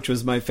Veronica, which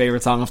was my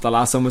favourite song off the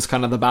last one, was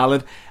kind of the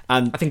ballad.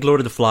 And I think Lord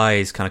of the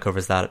Flies kind of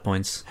covers that at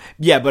points.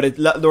 Yeah, but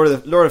Lord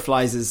of the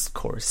Flies is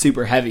chorus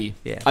super heavy.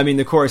 Yeah, I mean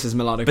the chorus is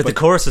melodic, but the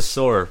chorus is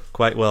soar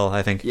quite well,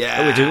 I think.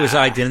 Yeah, which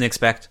I didn't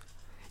expect.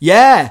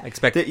 Yeah,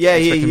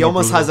 he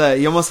almost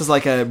has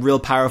like a real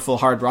powerful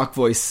hard rock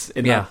voice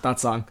in that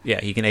song. Yeah,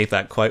 he can ape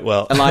that quite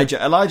well. Elijah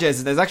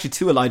there's actually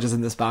two Elijahs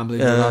in this band,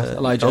 believe it or not.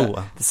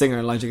 Elijah, the singer,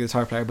 and Elijah, the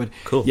guitar player. But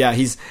cool. Yeah,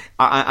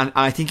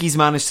 I think he's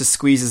managed to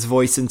squeeze his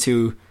voice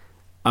into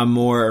a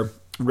more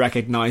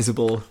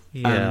recognizable,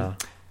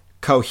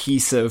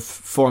 cohesive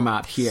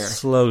format here.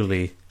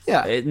 Slowly,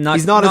 yeah.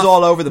 He's not as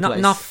all over the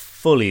place. Not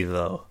fully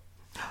though.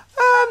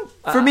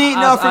 For me,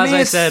 as I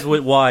it's, said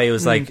with Why, it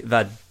was like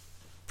that.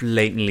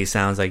 Blatantly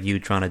sounds like you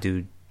trying to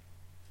do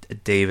a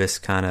Davis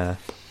kind of.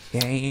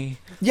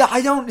 Yeah,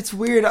 I don't. It's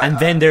weird. And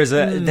then there's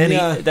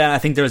then I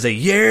think there's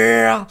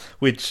a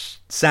which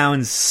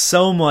sounds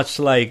so much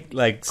like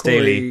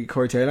Staley.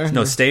 Corey Taylor.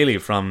 No, Staley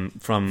from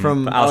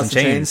Alice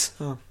in Chains.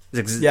 Oh.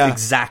 It's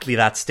exactly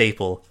that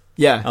staple.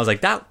 Yeah, I was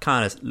like that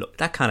kind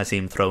of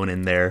seemed thrown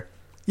in there.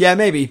 Yeah,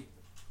 maybe.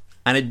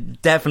 And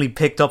it definitely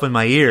picked up in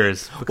my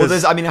ears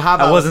because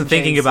I wasn't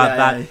thinking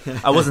about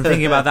that. I wasn't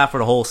thinking about that for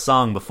the whole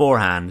song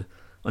beforehand.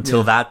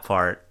 Until that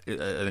part, I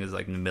think it's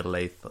like in the middle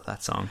eighth of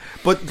that song.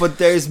 But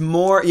there's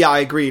more. Yeah, I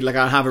agree. Like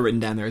I have it written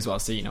down there as well.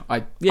 So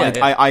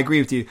I agree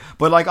with you.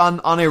 But like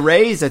on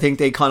Erased, I think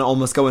they kind of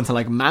almost go into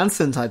like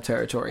Manson type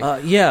territory.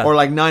 Or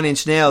like Nine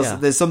Inch Nails. Yeah.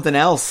 There's something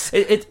else.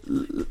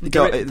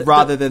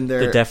 Rather than their.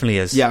 There definitely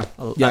is.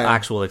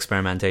 Actual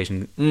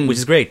experimentation, which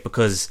is great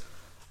because,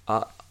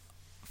 at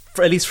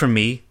least for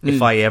me,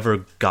 if I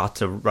ever got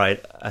to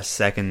write a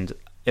second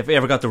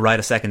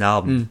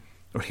album,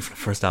 or even a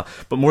first album,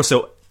 but more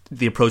so.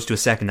 The approach to a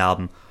second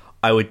album,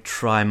 I would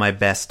try my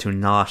best to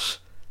not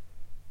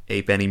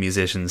ape any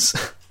musicians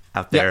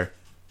out there.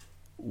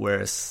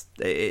 Whereas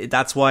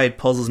that's why it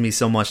puzzles me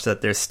so much that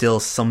there's still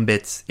some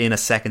bits in a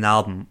second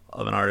album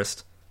of an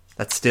artist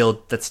that's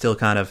still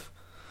kind of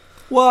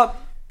not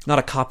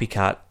a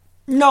copycat.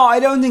 No, I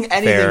don't think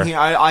anything here.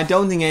 I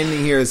don't think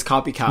anything here is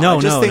copycat. No.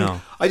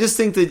 I just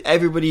think that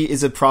everybody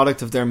is a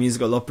product of their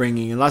musical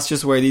upbringing, and that's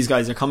just where these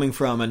guys are coming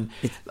from. And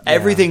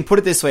everything. Put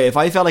it this way: if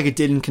I felt like it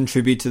didn't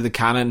contribute to the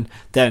canon,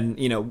 then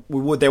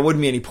there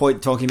wouldn't be any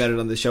point talking about it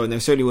on the show, and there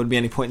certainly wouldn't be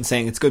any point in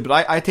saying it's good.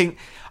 But I think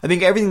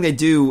everything they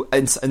do,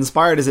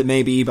 inspired as it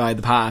may be by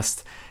the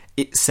past,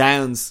 it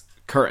sounds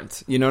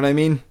current. You know what I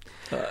mean?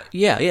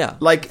 Yeah.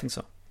 Like, I think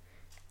so.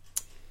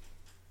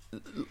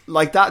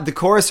 Like that, the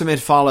chorus from It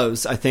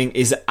Follows, I think,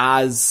 is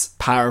as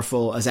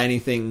powerful as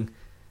anything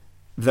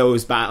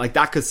those bands, like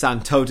that could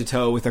stand toe to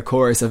toe with the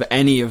chorus of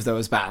any of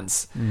those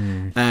bands.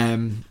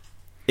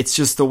 It's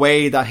just the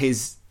way that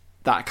his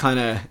that kind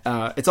of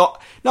it's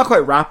all not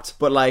quite rapped,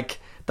 but like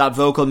that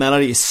vocal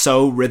melody is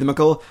so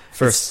rhythmical.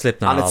 First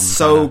Slipknot and album, it's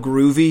so kinda.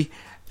 groovy.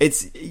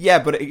 It's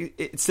but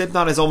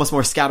Slipknot is almost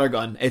more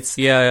scattergun. It's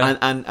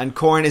and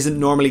Korn isn't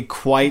normally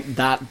quite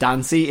that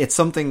dancey. It's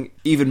something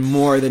even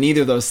more than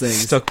either of those things.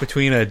 Stuck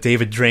between a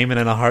David Draymond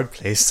and a hard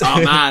place.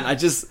 Oh man, I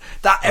just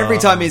that every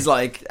time he's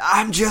like,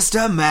 "I'm just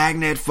a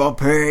magnet for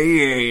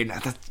pain."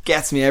 That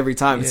gets me every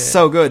time. It's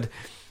so good.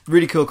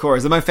 Really cool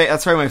chorus.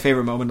 That's probably my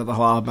favorite moment of the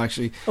whole album,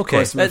 actually. Okay,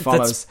 Chorus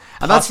follows,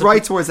 and that's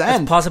right towards the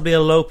end. It's possibly a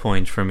low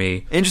point for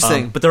me.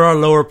 Interesting, but there are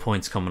lower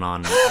points coming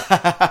on.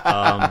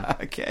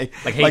 Okay,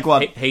 like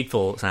what?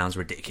 Hateful sounds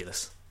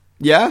ridiculous.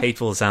 Yeah,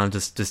 Hateful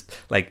sounds just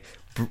like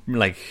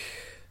at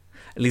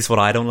least what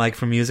I don't like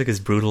from music is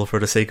brutal for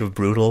the sake of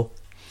brutal,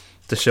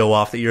 to show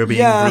off that you're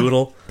being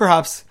brutal.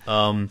 Perhaps.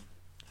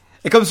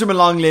 It comes from a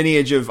long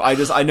lineage of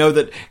I know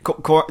that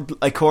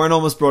Korn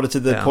almost brought it to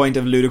the point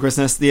of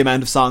ludicrousness. The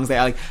amount of songs they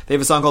like. They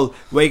have a song called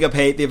 "Wake Up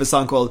Hate." They have a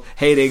song called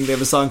 "Hating." They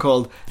have a song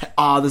called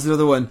there's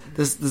another one.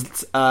 There's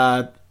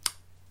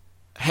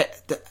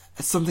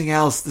something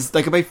else. There's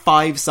like about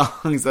 5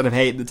 songs that have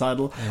 "hate" in the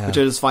title, which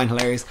I just find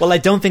hilarious. Well, I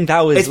don't think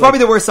that was. It's probably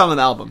the worst song on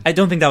the album. I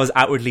don't think that was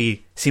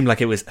outwardly seemed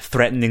like it was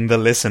threatening the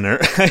listener.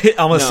 It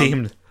almost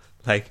seemed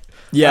like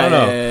I don't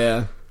know.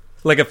 Yeah.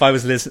 Like if I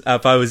was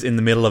in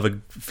the middle of a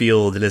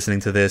field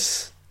listening to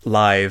this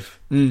live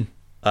and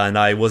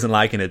I wasn't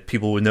liking it,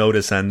 people would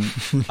notice and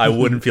I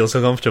wouldn't feel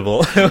so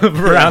comfortable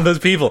around those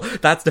people.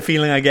 That's the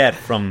feeling I get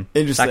from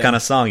that kind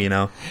of song, you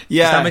know?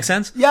 Yeah. Does that make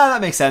sense? Yeah, that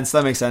makes sense.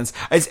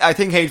 I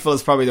think Hateful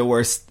is probably the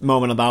worst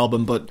moment of the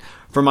album, but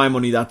for my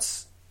money,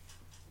 that's,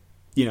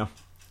 you know,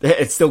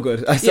 it's still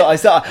good. I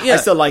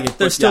still like it.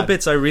 There's still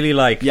bits I really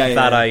like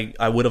that yeah.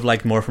 I would have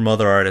liked more from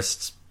other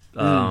artists.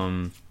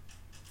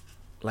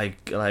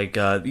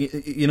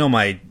 You know,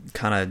 my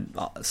kind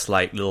of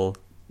slight little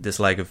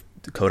dislike of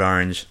Code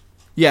Orange.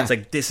 Yeah, it's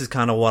like this is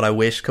kind of what I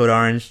wish Code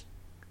Orange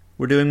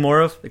were doing more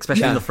of,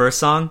 especially in the first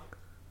song.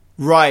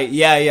 Right?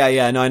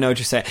 Yeah. No, I know what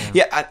you're saying.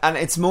 Yeah, and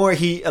it's more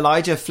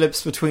Elijah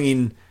flips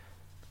between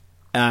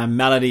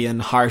melody and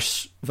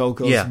harsh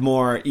vocals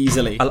more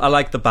easily. I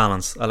like the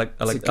balance. I like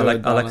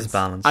his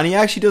balance. And he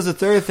actually does a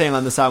third thing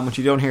on this album, which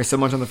you don't hear so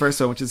much on the first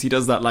one, which is he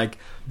does that like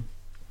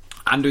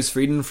Anders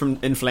Frieden from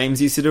In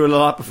Flames used to do it a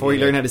lot before he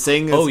learned how to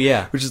sing.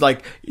 Which is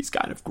like he's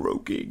kind of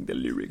croaking the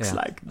lyrics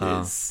like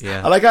this.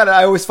 I like that.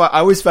 I always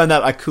found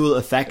that a cool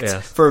effect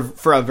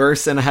for a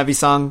verse in a heavy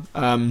song.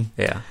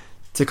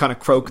 To kind of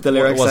croak the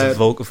lyrics. What was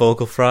it?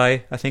 Vocal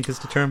fry, I think is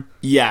the term.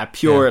 Yeah,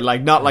 pure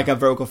like not like a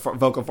vocal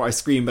fry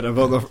scream, but a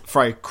vocal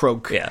fry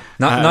croak. Yeah,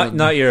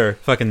 not your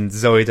fucking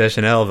Zooey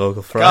Deschanel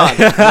vocal fry.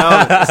 God,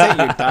 no, this ain't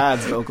your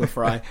dad's vocal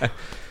fry.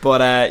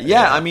 But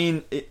I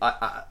mean,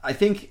 I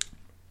think.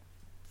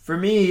 For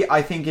me,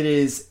 I think it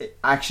is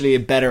actually a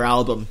better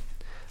album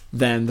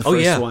than the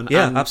first one.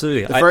 Yeah,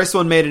 absolutely. The first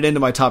one made it into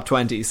my top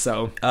 20.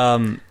 So,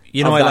 I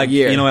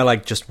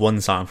like just one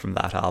song from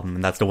that album,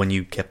 and that's the one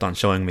you kept on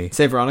showing me.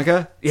 Say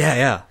Veronica.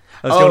 Yeah.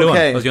 That was the only one.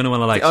 That was the only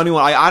one I liked. The only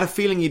one. I had a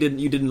feeling you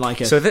didn't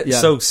like it.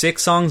 So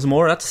 6 songs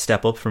more. That's a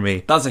step up for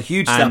me. That's a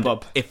huge step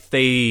up. If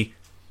they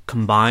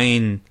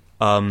combine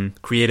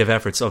creative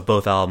efforts of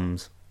both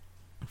albums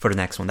for the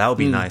next one, that would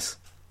be nice.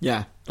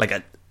 Yeah, like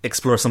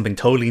explore something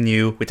totally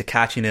new with the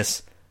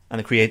catchiness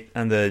and the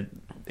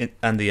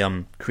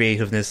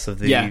creativeness of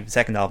the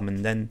second album,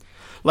 and then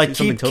like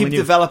keep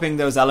developing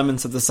those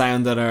elements of the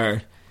sound that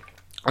are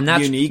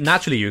unique.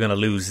 Naturally, you're going to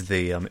lose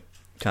the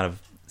kind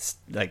of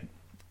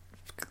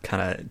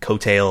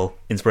coattail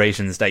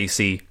inspirations that you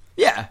see.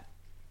 Yeah.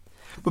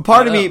 But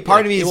part of me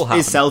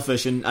is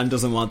selfish and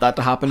doesn't want that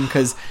to happen,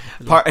 because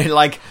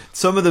like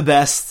some of the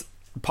best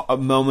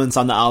moments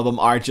on the album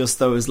are just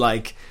those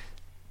like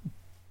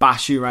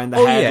bash you around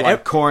the head,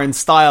 like Korn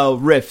style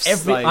riffs.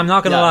 I'm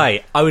not gonna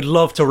lie, I would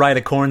love to write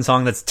a Korn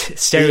song that's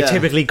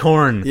stereotypically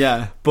Korn.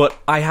 Yeah, but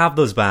I have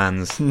those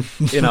bands.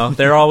 You know,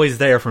 they're always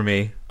there for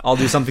me. I'll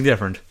do something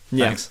different.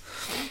 Thanks.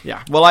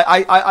 Yeah. Well,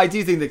 I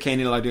do think that Kane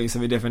and Hill are doing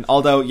something different.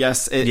 Although,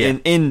 yes,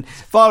 in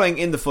following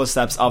in the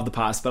footsteps of the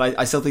past, but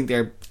I still think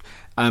they're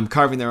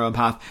carving their own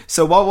path.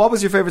 So, what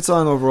was your favorite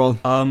song overall?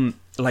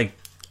 Like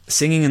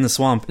Singing in the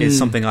Swamp is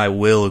something I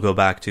will go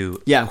back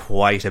to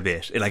quite a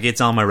bit. Like,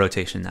 it's on my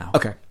rotation now.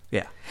 Okay.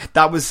 Yeah.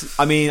 That was,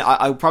 I mean,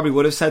 I probably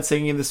would have said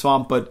Singing in the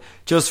Swamp, but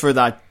just for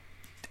that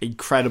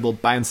incredible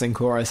bouncing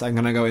chorus, I'm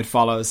going to go It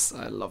Follows.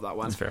 I love that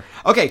one. That's fair.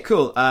 Okay,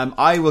 cool.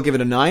 I will give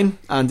it a 9.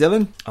 And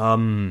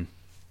Dylan?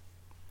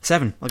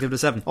 7. I'll give it a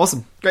 7.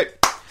 Awesome. Great.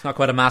 It's not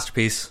quite a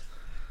masterpiece,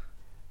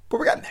 but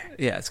we're getting there.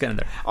 Yeah, it's getting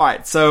there.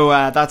 Alright, so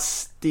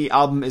the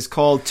album is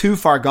called Too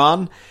Far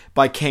Gone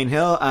by Kane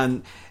Hill,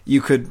 and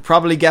you could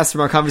probably guess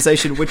from our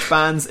conversation which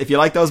bands, if you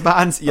like those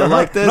bands, you'll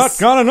like this. Not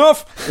gone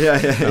enough. Yeah.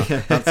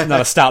 That's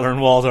not a Statler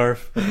and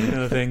Waldorf kind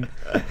of thing.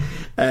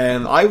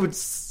 I would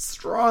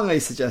strongly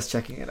suggest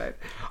checking it out.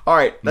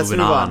 Alright, let's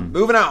move on.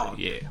 Moving on.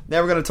 Yeah.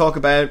 Now we're going to talk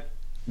about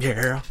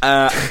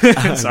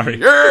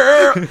sorry.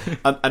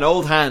 An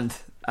old hand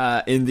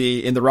in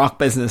the rock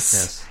business.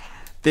 Yes.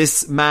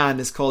 This man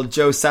is called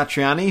Joe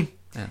Satriani.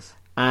 Yes.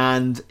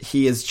 And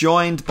he is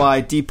joined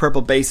by Deep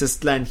Purple bassist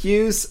Glenn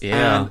Hughes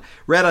and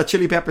Red Hot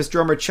Chili Peppers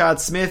drummer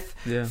Chad Smith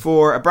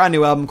for a brand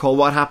new album called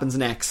What Happens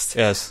Next.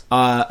 Yes.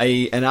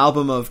 An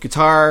album of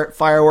guitar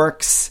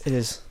fireworks. It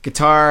is.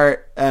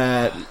 Guitar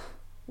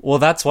well,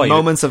 that's why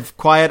moments of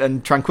quiet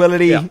and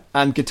tranquility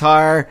and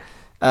guitar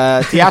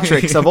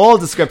theatrics of all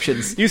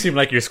descriptions. You seem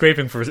like you're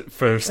scraping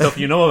for stuff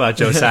you know about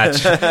Joe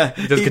Satch.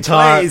 He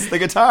plays the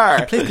guitar.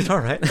 He plays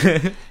guitar, right?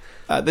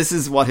 This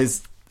is what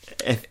his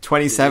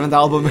 27th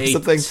album or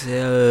something?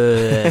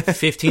 15th,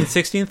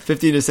 16th?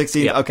 15 or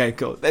 16th? Yeah. Okay,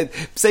 cool.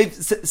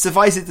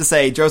 Suffice it to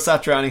say, Joe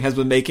Satriani has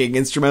been making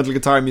instrumental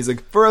guitar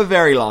music for a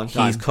very long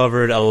time. He's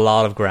covered a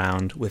lot of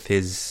ground with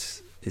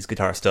his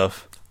guitar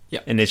stuff. Yeah.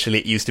 Initially,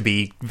 it used to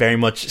be very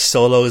much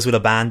solos with a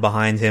band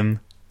behind him.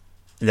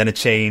 And then it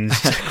changed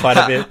quite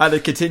a bit. And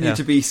it continued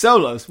to be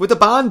solos with a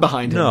band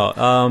behind him.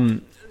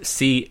 No,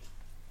 see,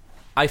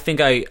 I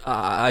think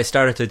I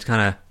started to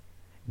kind of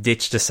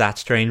ditch the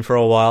Satch train for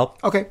a while.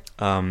 Okay.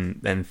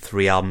 Then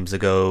 3 albums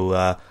ago,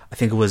 I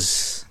think it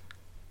was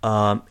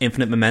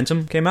Infinite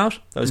Momentum came out.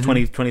 That was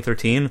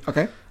 2013.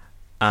 Okay.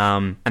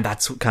 And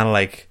that's kind of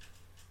like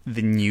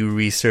the new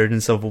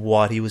resurgence of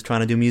what he was trying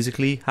to do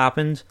musically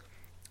happened,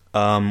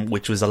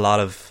 which was a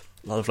lot of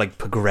like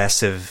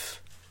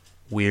progressive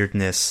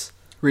weirdness.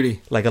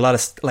 Really, like a lot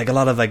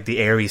of like the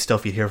airy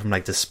stuff you hear from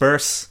like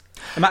Disperse.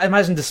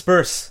 Imagine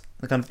Disperse.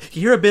 You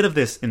hear a bit of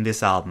this in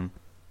this album,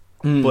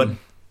 but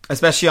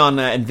especially on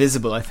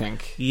Invisible, I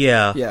think.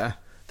 Yeah.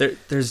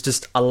 There's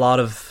just a lot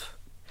of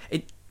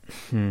it.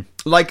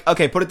 Like,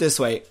 okay, put it this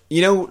way.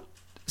 You know,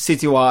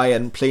 CTY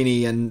and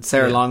Pliny and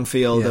Sarah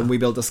Longfield and We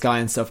Built the Sky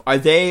and stuff. Are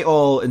they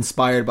all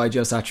inspired by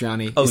Joe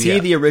Satriani? Is he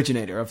the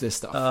originator of this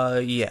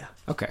stuff? Yeah.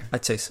 Okay.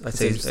 I'd say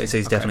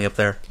he's definitely up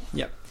there.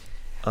 Yeah.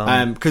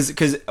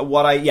 Because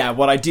what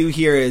I do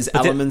hear is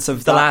elements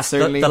of the that.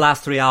 The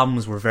last 3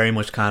 albums were very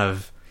much kind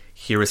of,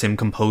 here is him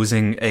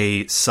composing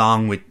a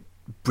song with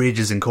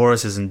bridges and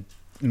choruses and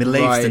middle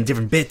eighths and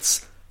different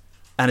bits,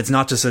 and it's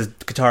not just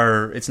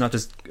guitar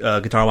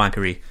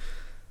wankery.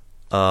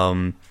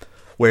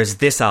 Whereas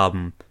this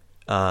album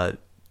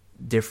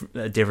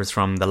differs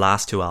from the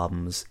last 2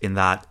 albums in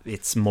that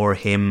it's more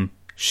him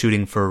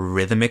shooting for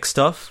rhythmic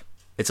stuff.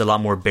 It's a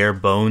lot more bare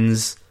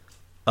bones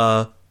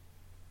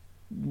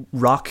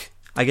rock,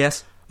 I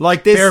guess.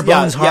 Like this, bare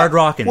bones hard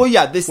rocking. Well,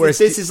 yeah, this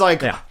is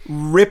like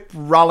rip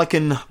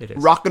rollicking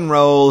rock and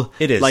roll.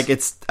 It is like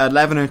it's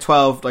 11 or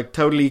 12 like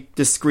totally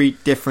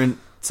discrete different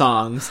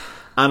songs,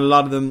 and a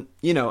lot of them,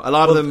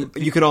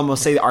 you could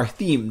almost say are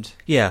themed.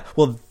 Yeah,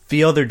 well,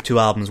 the other 2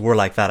 albums were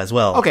like that as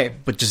well. Okay,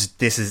 but just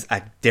this is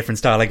a different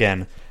style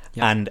again,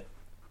 and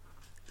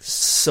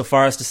so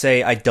far as to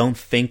say, I don't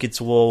think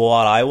it's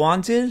what I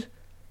wanted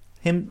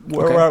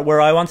where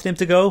I wanted him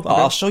to go. Okay.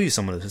 I'll show you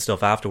some of the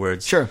stuff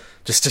afterwards. Sure.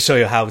 Just to show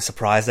you how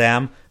surprised I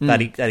am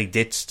that he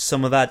ditched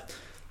some of that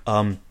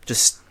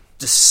just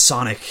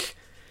sonic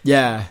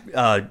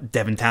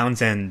Devin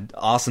Townsend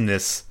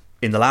awesomeness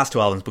in the last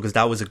 2 albums, because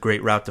that was a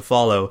great route to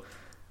follow.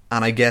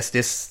 And I guess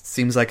this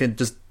seems like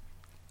just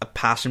a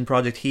passion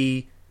project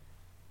he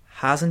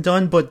hasn't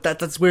done, but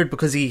that's weird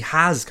because he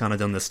has kind of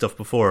done this stuff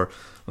before.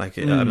 Like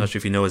I'm not sure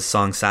if you know his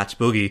song Satch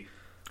Boogie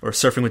or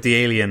Surfing with the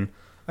Alien.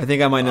 I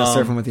think I might know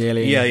Surfing with the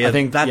Alien. Yeah. I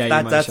think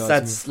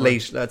that's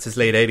late. That's his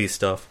late 80s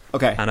stuff.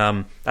 Okay,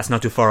 and that's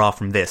not too far off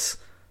from this.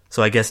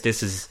 So I guess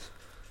it's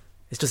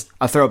just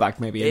a throwback,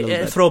 maybe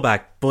a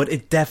throwback, but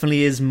it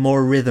definitely is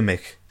more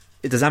rhythmic.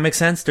 Does that make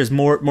sense? There's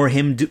more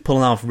him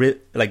pulling off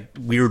like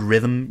weird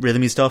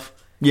rhythmy stuff.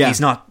 Yeah,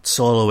 he's not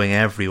soloing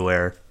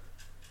everywhere.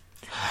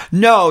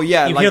 No,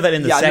 yeah, you hear that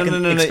in the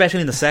second,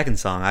 especially in the second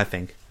song, I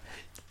think.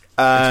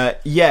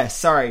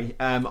 Sorry.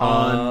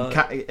 On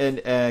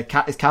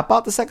is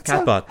Catbot the second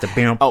song? Catbot.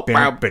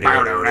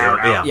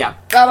 Yeah.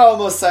 That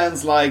almost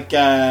sounds like.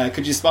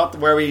 Could you spot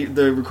where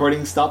the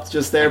recording stopped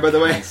just there? By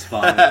the way,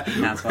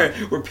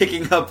 we're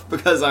picking up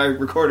because our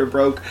recorder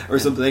broke or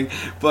something.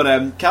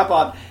 But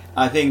Catbot,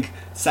 I think,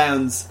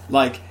 sounds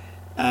like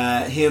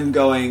him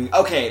going,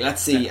 okay,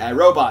 let's see,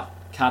 robot,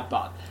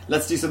 Catbot.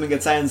 Let's do something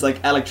that sounds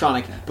like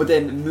electronic, but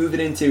then move it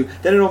into.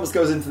 Then it almost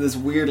goes into this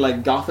weird,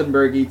 like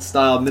Gothenburg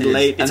style middle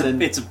eight, and then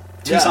it's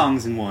 2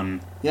 songs in one.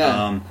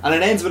 Yeah, and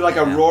it ends with like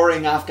a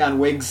roaring Afghan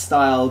Wigs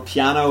style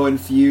piano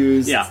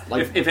infused. Yeah,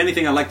 like, if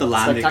anything, I like the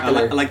landing. I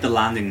like the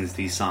landings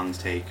these songs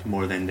take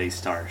more than they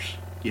start.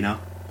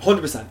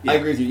 100%. I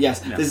agree with you. Yes,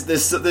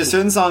 there's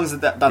certain songs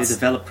that they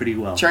develop pretty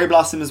well. Cherry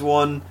Blossom is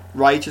one.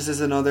 Righteous is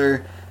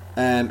another.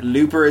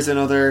 Looper is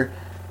another.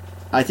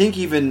 I think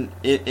even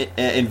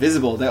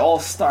Invisible, they all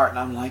start, and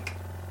I'm like,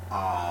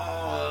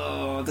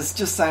 oh, this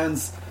just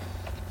sounds.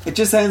 It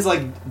just sounds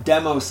like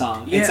demo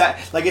song. Yeah.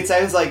 It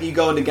sounds like you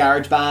go into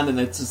GarageBand and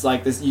it's just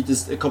like this. You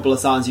just a couple of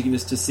songs you can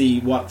just to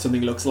see what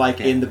something looks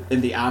like in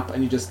the app,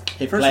 and you just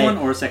hit first play. One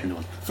or second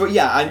one.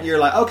 And you're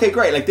like, okay,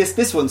 great. Like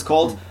this one's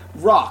called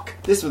rock.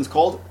 This one's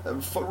called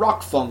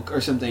rock funk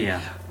or something.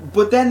 Yeah.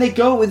 But then they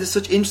go into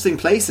such interesting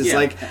places. Yeah.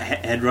 Like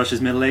Head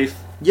Rush's middle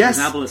eighth. Yes.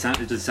 For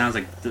example, it just sounds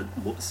like the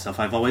stuff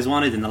I've always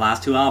wanted in the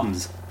last 2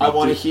 albums. I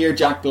want to hear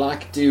Jack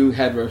Black do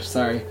Head Rush,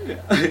 sorry.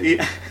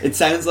 Yeah. It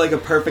sounds like a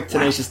perfect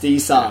Tenacious D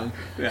song.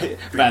 Like it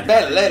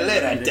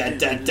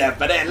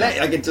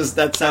just,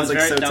 that sounds like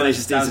so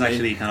Tenacious D. That was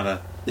actually kind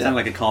of sounded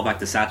like a callback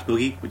to Satch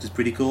Boogie, which is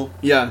pretty cool.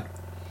 Yeah.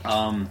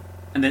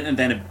 And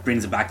then it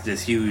brings it back to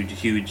this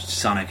huge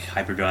sonic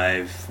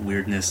hyperdrive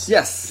weirdness.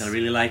 Yes. That I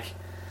really like.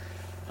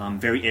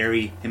 Very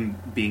airy, him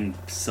being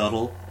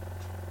subtle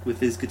with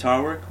his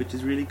guitar work, which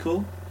is really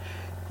cool.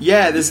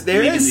 Yeah,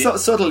 there is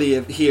subtlety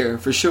here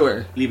for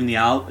sure. Leaving the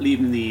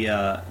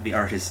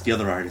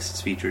other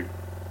artists featured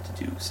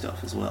to do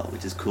stuff as well,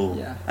 which is cool.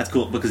 Yeah, that's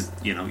cool because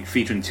you're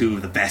featuring 2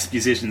 of the best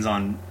musicians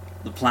on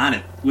the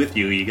planet with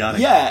you. You got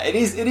it. Yeah, it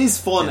is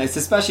fun. Yeah. It's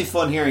especially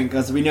fun hearing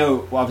because we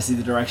know obviously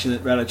the direction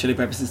that Red Hot Chili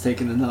Peppers has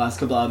taken in the last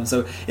couple of albums.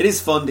 So it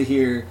is fun to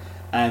hear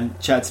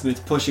Chad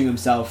Smith pushing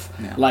himself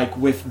like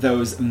with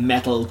those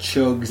metal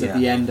chugs at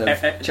the end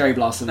of Cherry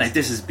Blossoms. Like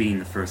this has been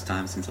the first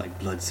time since like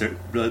Blood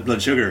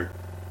Sugar,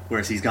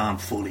 whereas he's gone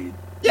fully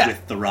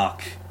with the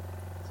rock,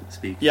 so to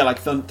speak. Yeah, like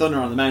Thunder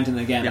on the Mountain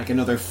again, like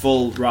another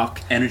full rock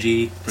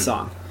energy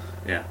song.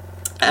 Yeah,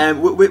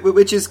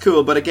 which is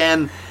cool. But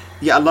again,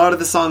 a lot of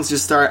the songs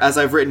just start, as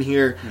I've written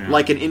here,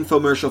 like an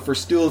infomercial for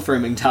stool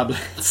firming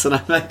tablets, and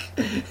I'm like,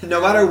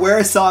 no matter where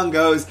a song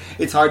goes,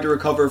 it's hard to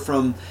recover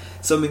from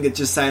something that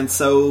just sounds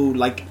so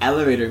like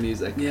elevator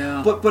music.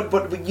 Yeah. But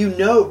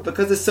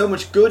because there's so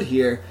much good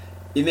here,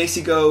 it makes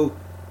you go,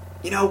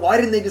 why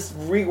didn't they just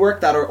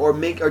rework that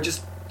or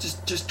just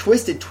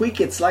twist it,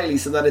 tweak it slightly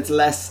so that it's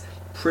less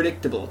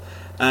predictable?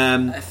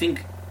 I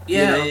think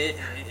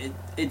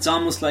it's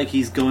almost like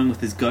he's going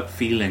with his gut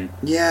feeling.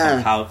 Yeah.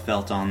 Of how it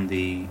felt on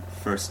the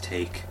first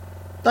take.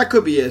 That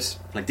could be it.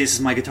 Like, this is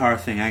my guitar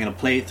thing, I'm going to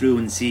play it through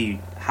and see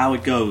how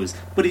it goes.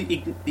 But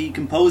he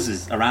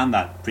composes around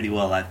that pretty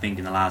well. I think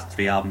in the last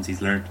 3 albums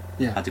he's learned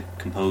how to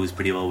compose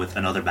pretty well with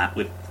another band,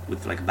 with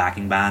like a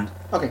backing band.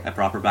 Okay. A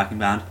proper backing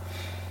band.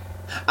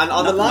 And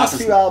on the last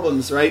few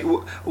albums, right,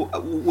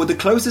 would the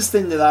closest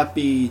thing to that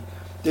be...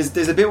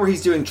 There's a bit where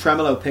he's doing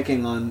tremolo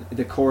picking on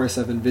the chorus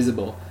of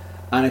Invisible,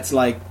 and it's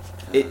like...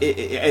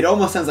 It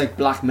almost sounds like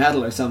black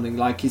metal or something.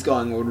 Like he's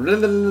going. I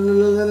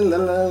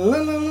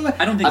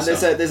don't think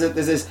so. There's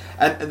this,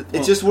 and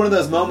it's just one of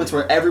those moments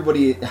where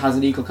everybody has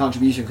an equal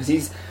contribution because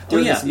he's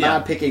doing this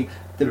mad picking.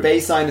 The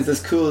bass line is this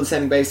cool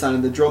ascending bass line,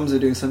 and the drums are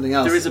doing something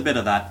else. There is a bit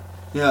of that.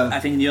 Yeah, I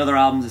think in the other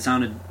albums it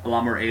sounded a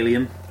lot more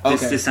alien.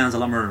 This sounds a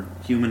lot more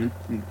human,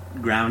 and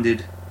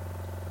grounded.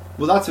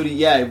 Well, that's what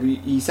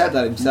he said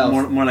that himself.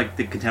 More like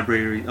the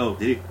contemporary. Oh,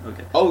 did he?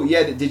 Okay. Oh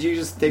yeah, did you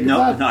just think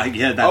of that? No,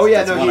 yeah.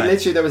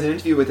 Literally there was an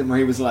interview with him where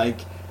he was like,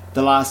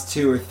 the last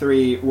 2 or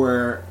 3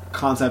 were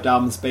concept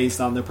albums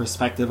based on the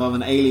perspective of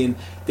an alien.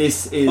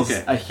 This is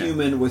a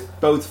human with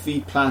both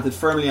feet planted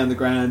firmly on the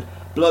ground,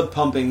 blood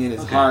pumping in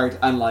his heart,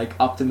 and like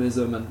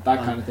optimism and that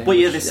kind of thing. But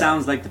this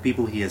sounds like the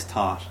people he has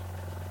taught.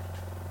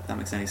 If that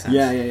makes any sense.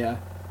 Yeah.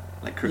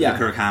 Like the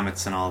Kirk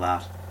Hammetts and all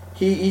that.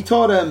 He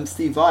taught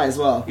Steve Vai as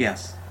well.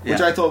 Yes. Which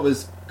I thought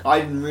was... I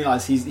didn't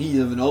realise he's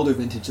of an older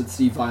vintage than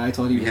Steve Vai. I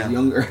thought he was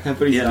younger.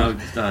 But he's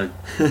not.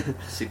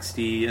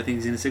 60... I think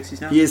he's in his 60s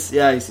now? He is,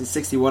 he's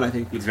 61, I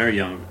think. He's very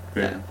young.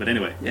 But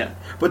anyway, yeah.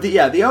 But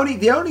the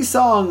only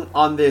song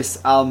on this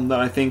album that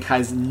I think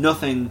has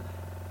nothing...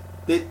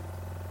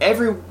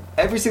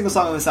 Every single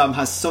song on this album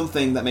has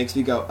something that makes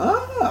me go,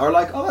 or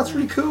like, oh, that's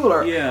really cool,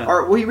 or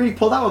we really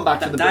pull that one back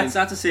to the brink.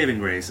 That's a saving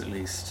grace, at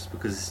least,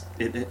 because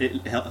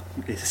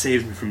it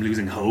saved me from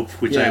losing hope,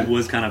 which I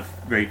was kind of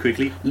very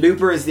quickly.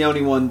 Looper is the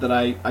only one that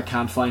I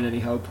can't find any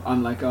hope.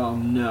 I'm like, oh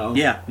no.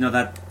 Yeah, no,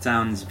 that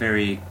sounds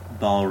very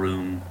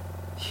ballroom.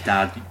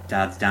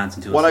 Dad's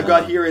dancing to what I've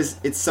got here is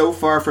it's so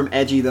far from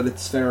edgy that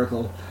it's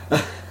spherical.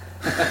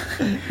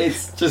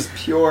 It's just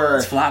pure.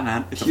 It's flat,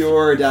 man. It's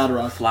pure dad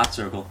rock. Flat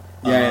circle.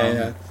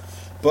 Yeah.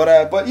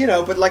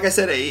 But like I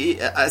said,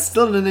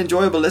 still an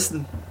enjoyable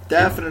listen.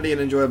 Definitely an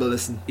enjoyable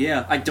listen.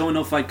 Yeah, I don't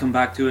know if I'd come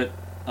back to it.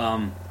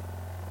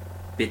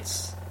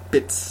 Bits.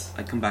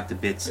 I'd come back to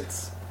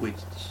Bits, which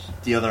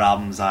the other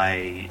albums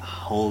I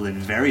hold in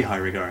very high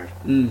regard,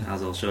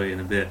 as I'll show you in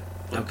a bit.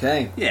 But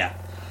okay. Yeah.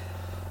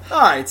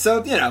 Alright,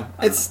 so,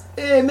 it's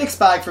a mixed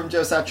bag from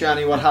Joe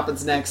Satriani. What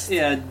happens next?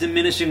 Yeah,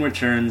 diminishing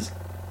returns,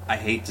 I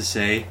hate to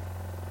say,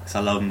 because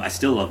I love him. I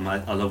still love him.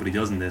 I love what he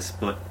does in this,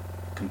 but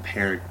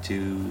compared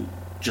to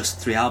just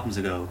 3 albums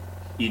ago,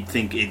 you'd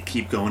think it'd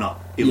keep going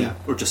up.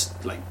 Or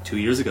just like 2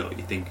 years ago,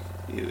 you'd think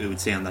it would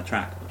stay on that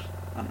track. But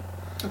I don't know.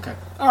 Okay.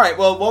 Alright,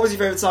 well, what was your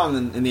favourite song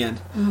in the end?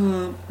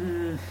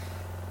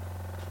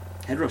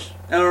 Head Rush.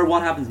 Or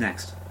What Happens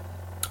Next.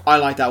 I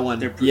like that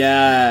one.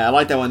 I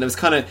like that one. It was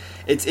kind of...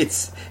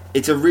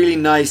 It's a really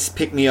nice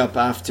pick-me-up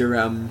after...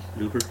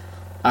 Looper.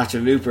 After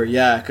Looper,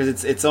 yeah,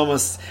 because it's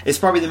almost... It's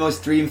probably the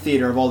most Dream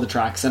Theater of all the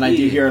tracks, and I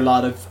do hear a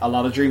lot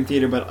of Dream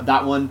Theater, but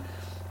that one...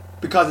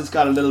 Because it's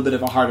got a little bit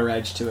of a harder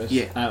edge to it,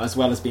 as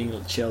well as being a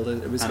little chilled,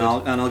 it was good.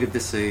 I'll give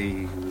this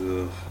a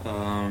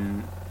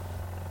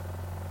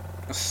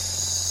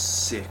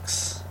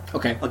 6.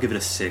 Okay, I'll give it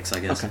a 6, I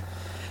guess. Okay,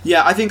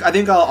 Yeah, I think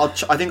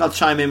I'll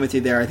chime in with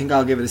you there. I think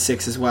I'll give it a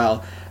 6 as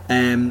well.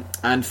 And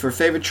for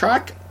favourite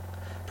track,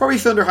 probably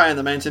Thunder High on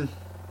the Mountain.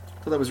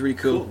 I thought that was really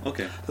cool.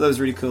 Okay. I thought that was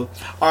really cool.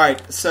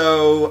 Alright,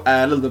 so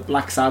a little bit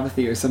Black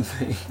Sabbathy or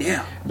something.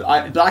 Yeah.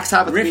 Black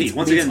Sabbath Riffy.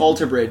 meets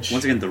Alter Bridge.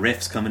 Once again, the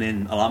riffs coming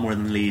in a lot more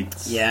than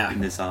leads in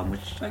this album,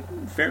 which, like,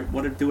 fair,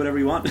 do whatever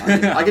you want.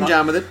 I can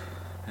jam with it.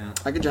 Yeah.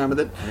 I can jam with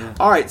it. Yeah.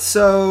 Alright,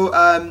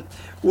 so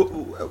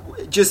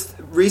just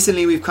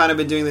recently we've kind of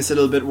been doing this a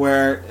little bit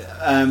where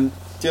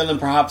Dylan,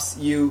 perhaps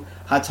you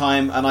had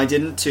time and I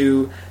didn't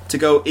to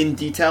go in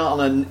detail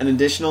on an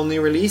additional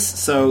new release,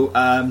 so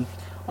I'm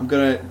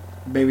going to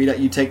maybe let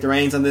you take the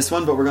reins on this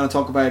one, but we're going to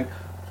talk about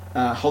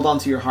Hold On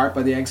To Your Heart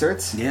by the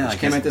Excerpts, which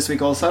came out this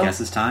week also. I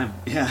guess it's time.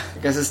 Yeah. I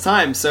guess it's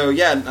time. So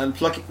yeah, a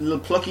little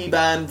plucky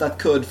band that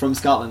could from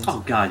Scotland.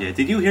 Oh god, yeah.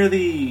 Did you hear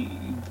the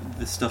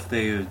stuff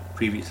they had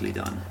previously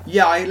done?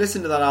 Yeah, I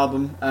listened to that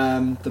album,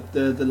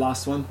 the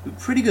last one.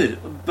 Pretty good,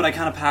 but I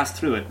kind of passed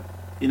through it,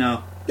 you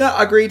know. Yeah,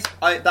 agreed.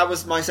 That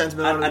was my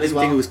sentiment on it I as didn't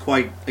well. think it was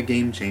quite a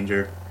game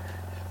changer.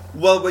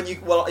 Well,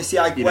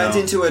 I went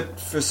into it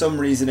for some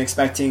reason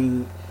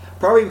expecting,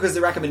 probably because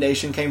the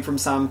recommendation came from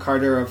Sam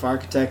Carter of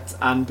Architect,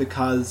 and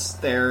because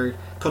they're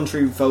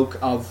country folk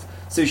of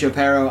Sucio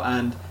Pero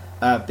and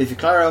Biffy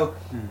Clyro.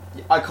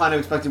 I kind of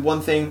expected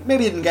one thing.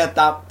 Maybe didn't get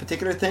that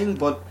particular thing,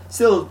 but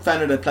still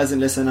found it a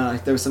pleasant listen. And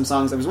there were some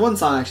songs. There was one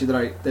song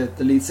actually that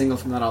the lead single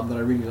from that album that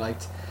I really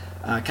liked.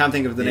 I can't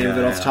think of the name of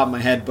it off the top of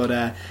my head, but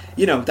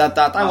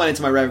that went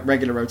into my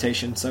regular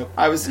rotation. So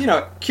I was,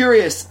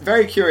 curious,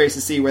 very curious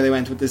to see where they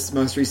went with this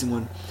most recent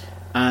one,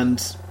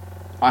 and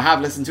I have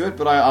listened to it,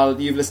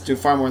 but you've listened to it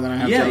far more than I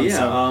have. Yeah, done, yeah.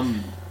 So.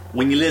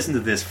 When you listen to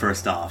this,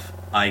 first off,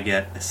 I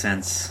get a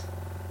sense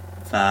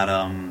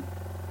that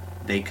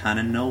they kind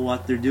of know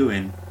what they're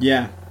doing.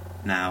 Yeah.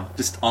 Now,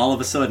 just all of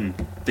a sudden,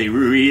 they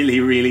really,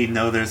 really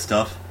know their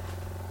stuff,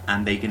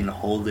 and they can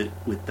hold it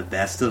with the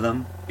best of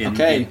them. In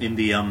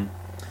the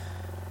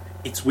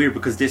it's weird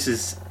because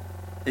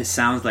it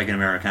sounds like an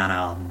Americana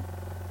album,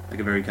 like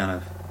a very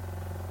kind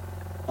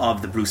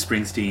of the Bruce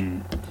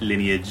Springsteen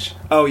lineage.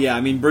 Oh yeah, I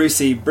mean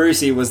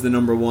Brucey was the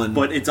number one,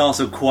 but it's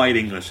also quite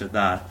English at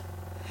that.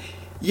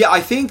 Yeah,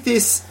 I think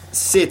this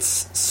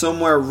sits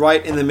somewhere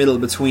right in the middle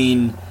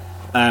between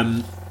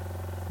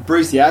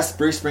Bruce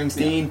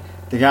Springsteen,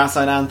 the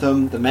Gaslight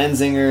Anthem, the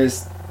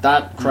Menzingers,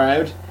 that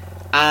crowd,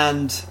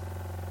 and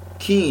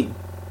Keane,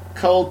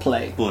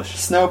 Coldplay, Bush,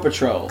 Snow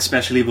Patrol,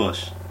 especially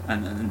Bush.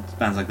 And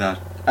bands like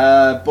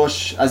that.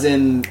 Bush, as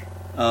in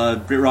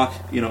Brit rock,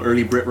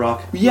 early Brit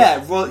rock.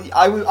 Yeah, well,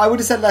 I would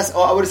have said less.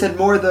 I would have said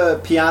more the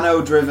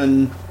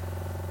piano-driven,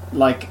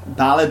 like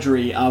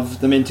balladry of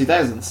the mid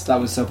 2000s. That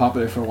was so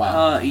popular for a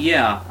while.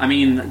 Yeah, I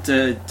mean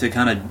to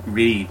kind of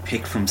really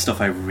pick from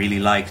stuff I really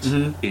liked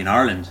in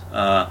Ireland.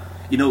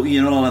 You know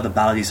a lot of the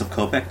balladies of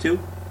Kopek too,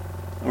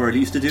 or it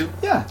used to do.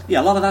 Yeah,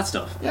 a lot of that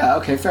stuff. Yeah,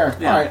 okay, fair.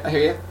 Yeah. All right, I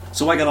hear you.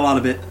 So I got a lot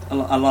of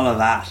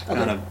that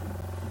kind of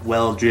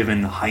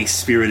well-driven,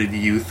 high-spirited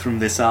youth from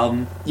this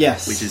album.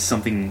 Yes, which is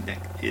something.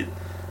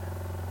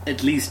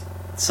 At least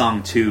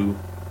song 2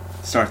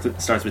 starts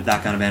with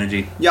that kind of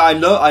energy. Yeah, I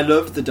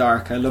love The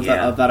Dark. I love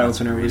that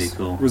opener. Really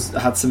cool.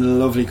 Had some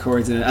lovely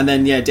chords in it, and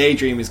then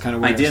Daydream is kind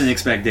of weird. I didn't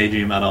expect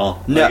Daydream at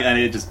all. No, and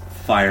it just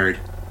fired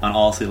on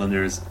all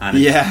cylinders. And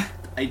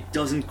it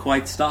doesn't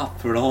quite stop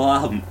for the whole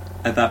album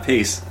at that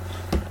pace.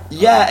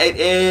 Yeah,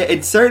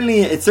 it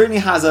certainly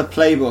has a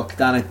playbook,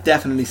 and it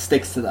definitely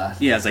sticks to that.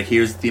 Yeah, it's like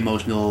here's the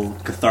emotional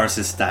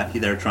catharsis that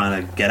they're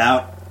trying to get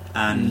out,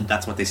 and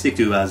that's what they stick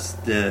to as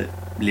the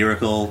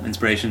lyrical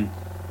inspiration.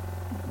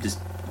 Just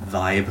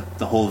vibe.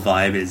 The whole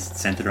vibe is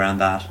centered around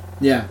that.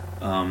 Yeah.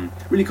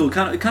 Really cool.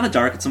 Kind of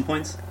dark at some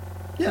points.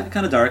 Yeah.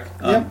 Kind of dark.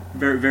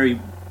 Very,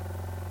 very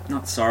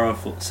not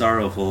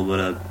sorrowful,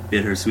 but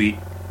bittersweet.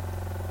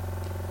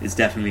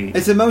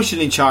 It's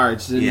emotionally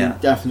charged. Yeah,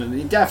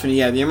 definitely.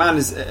 Yeah, your man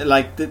is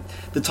like the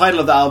title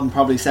of the album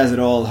probably says it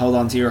all. Hold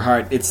On To Your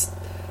Heart. It's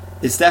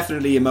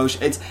definitely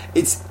emotion.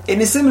 It's in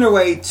a similar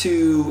way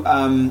to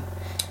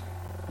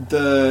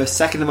the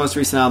second and most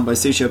recent album by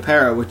Sucio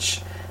Pero,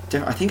 which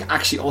I think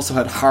actually also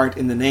had heart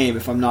in the name,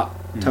 if I'm not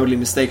totally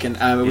mistaken.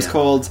 It was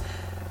called.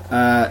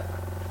 Oh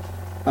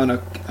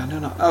no!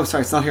 Oh,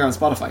 sorry, it's not here on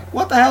Spotify.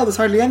 What the hell? There's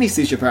hardly any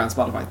Sucio Pero on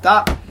Spotify.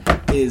 That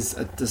is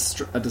a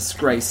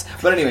disgrace.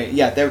 But anyway,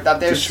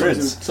 there's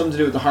something to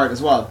do with the heart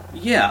as well.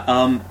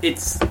 Yeah,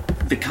 it's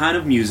the kind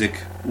of music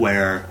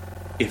where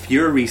if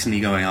you're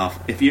going off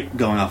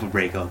a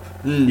breakup,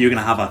 you're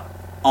gonna have an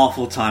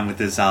awful time with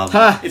this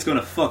album. It's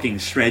gonna fucking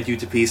shred you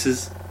to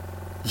pieces.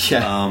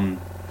 Yeah.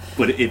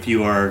 But if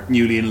you are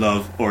newly in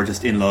love or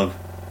just in love,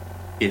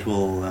 it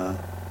will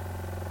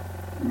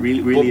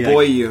really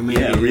buoy you.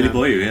 Maybe, really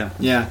buoy you.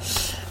 Yeah.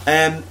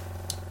 Yeah.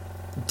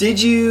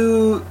 Did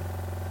you?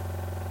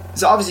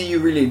 So obviously you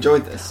really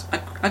enjoyed this.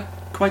 I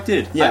quite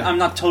did. Yeah. I'm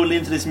not totally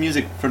into this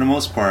music for the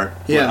most part,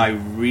 but I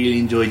really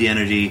enjoyed the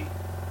energy,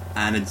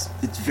 and it's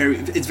very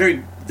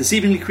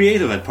deceivingly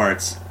creative at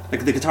parts.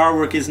 Like the guitar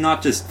work is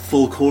not just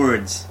full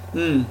chords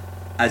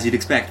as you'd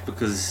expect,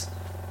 because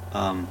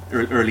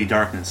early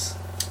Darkness.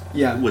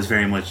 was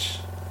very much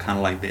kind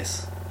of like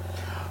this.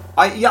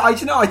 I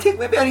don't know. I think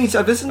maybe I need to.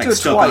 I've listened Like to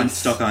it twice.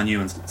 Stuck on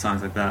You and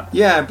songs like that.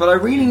 Yeah, but I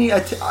really need.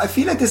 I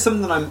feel like there's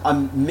something that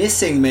I'm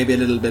missing maybe a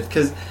little bit,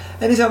 because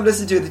anytime I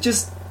listen to it, it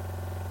just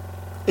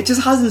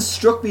hasn't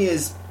struck me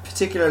as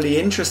particularly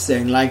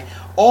interesting. Like,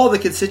 all the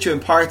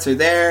constituent parts are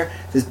there.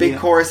 There's big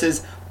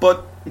choruses,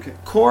 but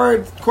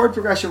chord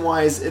progression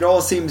wise, it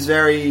all seems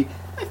very.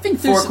 I think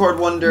 4-chord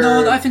wonder.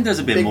 No, I think there's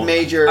a bit big more.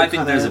 Major. I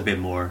think there's a bit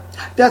more.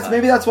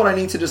 Maybe that's what I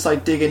need to just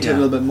like dig into a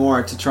little bit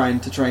more to try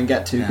and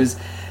get to, because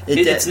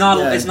it's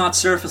not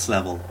surface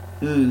level.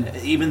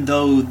 Even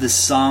though the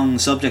song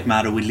subject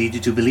matter would lead you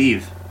to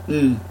believe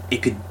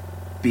it could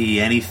be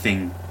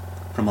anything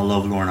from a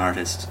lovelorn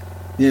artist.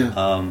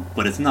 Yeah.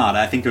 But it's not.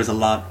 I think there's a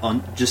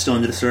lot just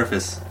under the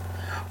surface.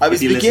 I was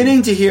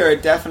beginning to hear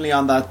it definitely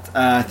on that.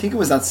 I think it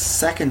was that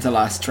second to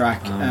last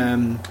track.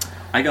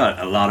 I got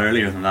it a lot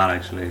earlier than that,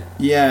 actually.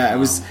 Yeah, it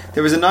was.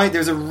 There was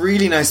a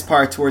really nice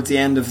part towards the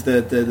end of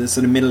the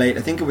sort of middle eight.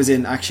 I think it was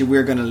in actually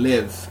We're Gonna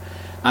Live,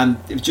 and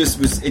it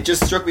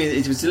just struck me.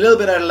 It was a little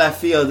bit out of left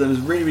field, and it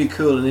was really, really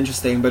cool and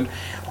interesting. But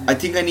I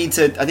think I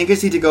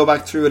just need to go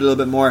back through it a little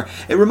bit more.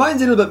 It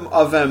reminds me a little bit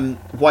of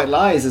White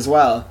Lies as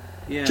well,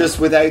 just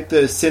without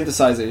the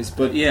synthesizers.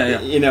 But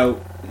you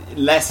know,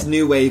 less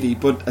new wavy,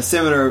 but a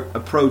similar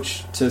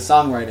approach to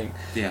songwriting.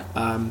 Yeah,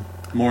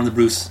 more on the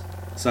Bruce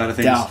side of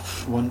things. Yeah,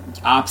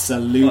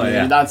 absolutely. Oh, yeah.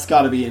 I mean, that's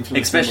got to be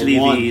influence.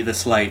 Especially the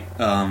slight,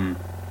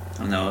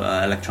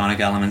 electronic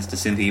elements, the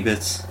synth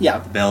bits,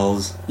 the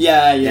bells.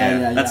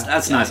 Yeah.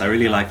 That's nice. I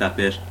really like that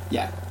bit.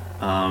 Yeah.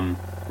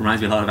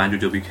 Reminds me a lot of Andrew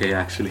WK,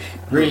 actually.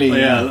 Really?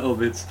 Yeah, little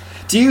bits.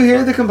 Do you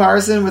hear the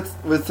comparison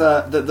with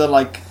the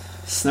like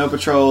Snow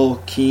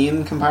Patrol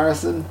Keen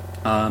comparison?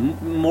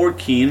 More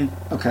Keen.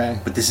 Okay.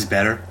 But this is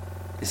better.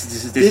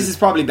 This is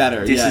probably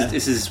better.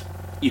 This is.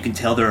 You can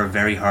tell they're a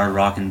very hard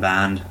rocking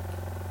band.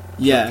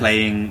 Yeah.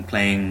 Playing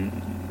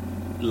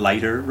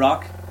lighter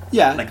rock.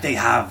 Yeah. Like, they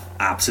have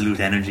absolute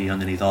energy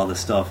underneath all this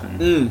stuff,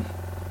 and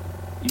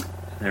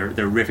they're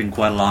riffing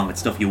quite along with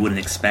stuff you wouldn't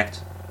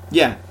expect.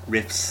 Yeah.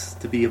 Riffs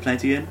to be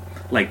aplenty in,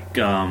 like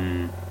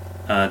the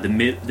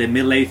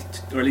middle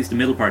eighth, or at least the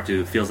middle part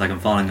too, Feels Like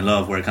I'm Falling in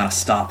Love, where it kind of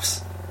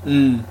stops.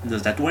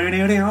 There's that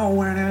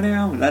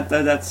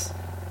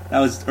that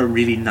was a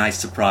really nice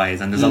surprise,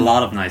 and there's a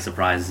lot of nice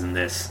surprises in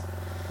this.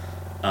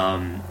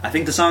 I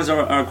think the songs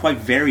are quite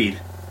varied.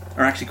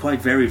 Are actually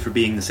quite varied for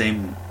being the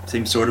same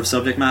sort of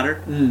subject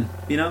matter.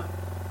 You know.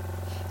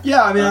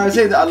 Yeah, I mean, I would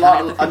say that a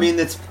lot. I mean,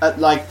 it's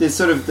like this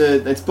sort of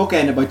it's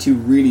bookended by two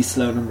really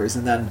slow numbers,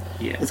 and then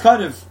it's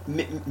kind of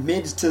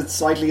mid to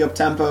slightly up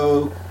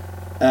tempo,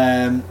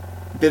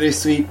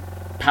 bittersweet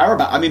power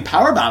ballad. I mean,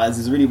 power ballads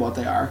is really what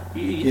they are.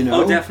 You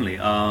know? Oh, definitely.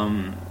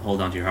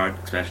 Hold On to Your Heart,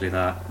 especially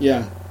that.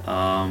 Yeah.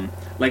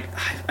 Like,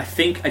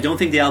 I don't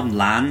think the album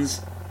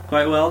lands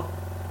quite well.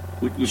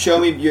 Show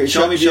Me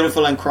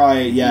Beautiful and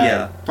Cry.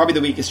 Yeah. Probably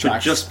the weakest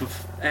track. Just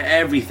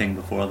everything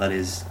before that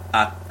is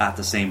at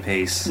the same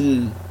pace.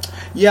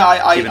 Yeah,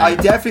 I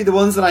definitely, the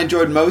ones that I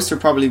enjoyed most are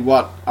probably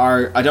what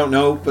are, I don't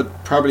know,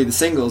 but probably the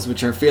singles,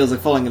 which are Feels Like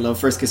Falling in Love,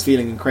 First Kiss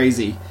Feeling, and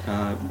Crazy.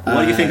 What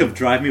do you think of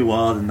Drive Me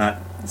Wild and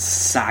that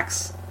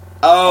sax?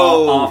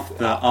 Off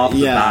the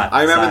bat.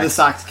 I remember the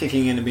sax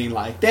kicking in and being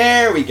like,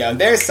 there we go,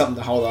 there's something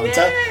to hold on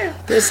to.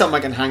 There's something I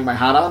can hang my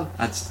hat on.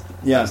 That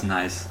was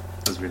nice.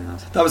 That was really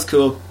nice. That was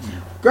cool.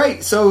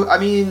 Great. So, I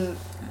mean,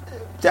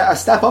 a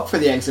step up for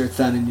the excerpts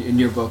then in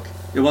your book.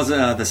 It was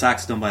the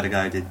sax done by the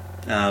guy who did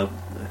the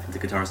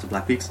guitarist of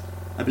Black Peaks,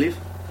 I believe.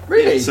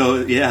 Really?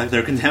 So,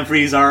 their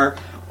contemporaries are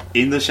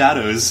in the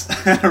shadows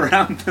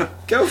around them.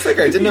 Go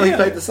figure. I didn't know he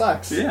played the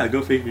sax. Yeah,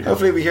 go figure.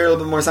 Hopefully we hear a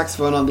little bit more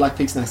saxophone on Black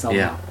Peaks next album.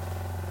 Yeah.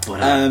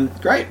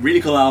 Great.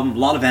 Really cool album. A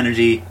lot of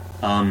energy.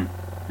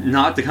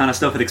 Not the kind of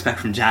stuff I'd expect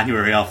from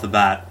January off the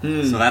bat.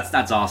 So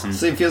that's awesome.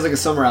 So it feels like a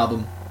summer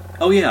album.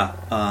 Oh yeah.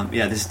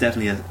 This is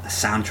definitely a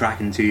soundtrack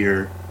into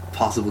your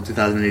possible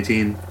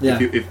 2018. Yeah.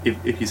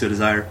 If you so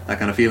desire, that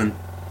kind of feeling.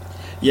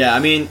 Yeah, I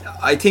mean,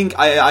 I think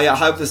I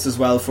hope this as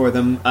well for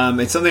them.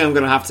 It's something I'm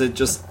going to have to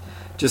just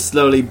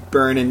slowly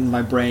burn in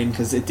my brain,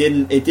 because it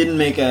didn't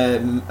make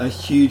a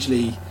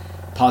hugely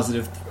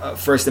positive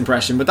first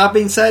impression. But that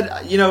being said,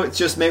 it's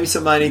just maybe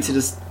something I need to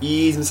just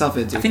ease myself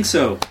into. I think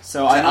so.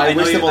 So I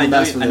wish them all the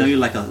best with it. I know you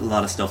like a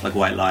lot of stuff like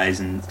White Lies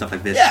and stuff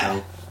like this. Yeah.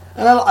 So.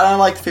 And I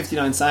like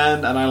 59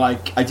 Sound, and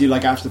I do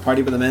like After the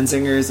Party with the Men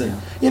Singers,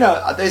 and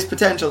there's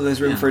potential, and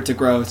there's room for it to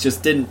grow. It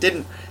just didn't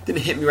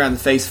hit me around the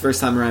face first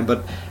time around,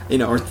 but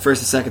or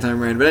first or second time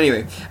around. But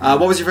anyway,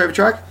 what was your favorite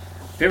track?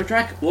 Favorite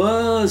track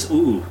was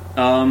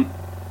I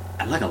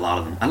like a lot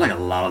of them. I like a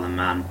lot of them,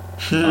 man.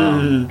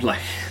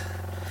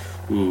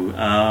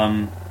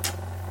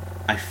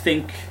 I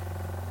think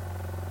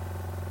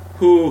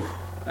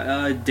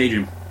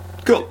Daydream.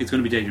 Cool. It's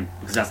going to be Daydream,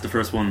 because that's the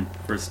first one.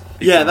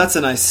 That's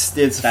a nice.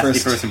 That's the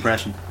first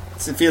impression.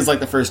 It feels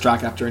like the first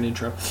track after an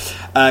intro.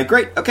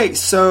 Great. Okay.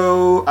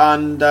 So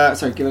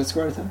sorry, give it a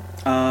score out of 10.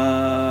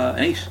 An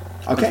 8.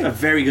 Okay. A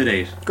very good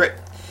 8. Great.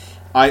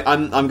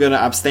 I'm going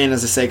to abstain,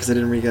 as I say, because I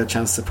didn't really get a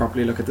chance to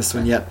properly look at this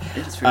one yet.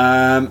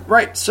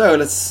 Right, so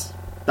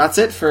that's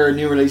it for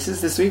new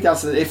releases this week.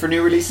 That's it for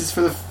new releases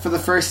for the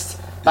first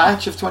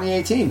batch of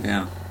 2018.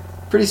 Yeah.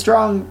 Pretty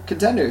strong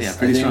contenders. Yeah,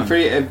 pretty strong.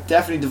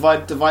 Definitely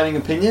dividing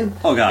opinion.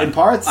 Oh god, in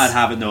parts. I'd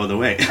have it no other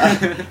way.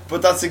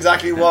 But that's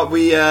exactly what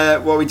we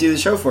do the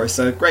show for.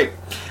 So great.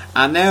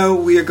 And now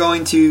we are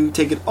going to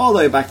take it all the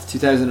way back to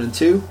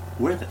 2002.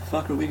 Where the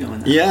fuck are we going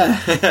now?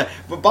 Yeah,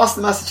 but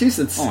Boston,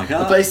 Massachusetts. Oh my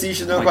god, a place that you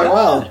should know quite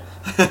well.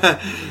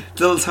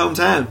 Dylan's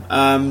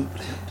hometown.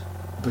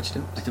 But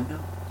you don't. I don't know.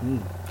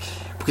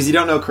 Because you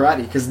don't know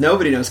karate. Because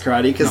nobody knows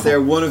karate. Because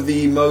they're one of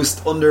the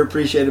most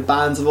underappreciated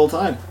bands of all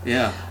time.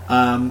 Yeah.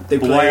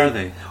 But why are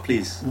they?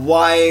 Please.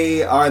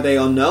 Why are they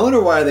unknown,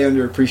 or why are they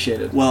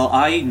underappreciated? Well,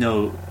 I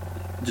know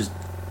just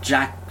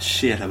jack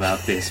shit about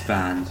this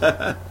band.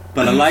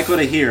 But I like what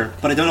I hear.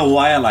 But I don't know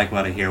why I like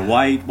what I hear.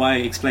 Why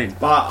explain?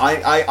 But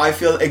I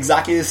feel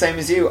exactly the same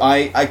as you.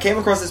 I came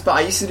across this band.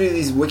 I used to do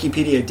these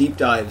Wikipedia deep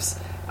dives.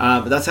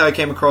 But that's how I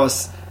came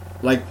across,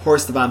 like,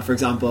 Horse the Band, for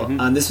example.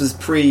 And this was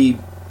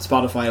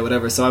pre-Spotify or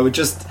whatever. So I would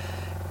just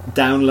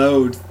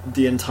download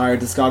the entire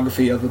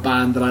discography of a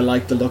band that I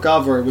liked the look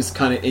of, or was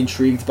kind of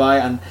intrigued by.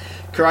 And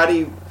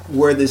Karate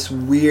were this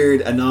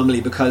weird anomaly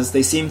because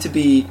they seem to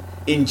be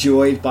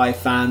enjoyed by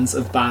fans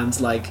of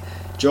bands like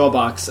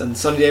Jawbox and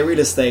Sunny Day Real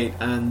Estate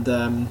and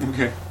other,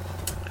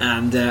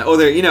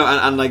 you know,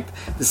 and like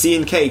the Sea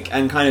and Cake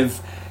and kind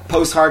of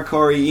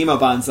post-hardcore emo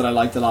bands that I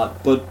liked a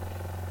lot, but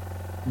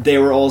they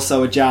were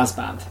also a jazz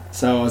band.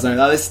 So I was like,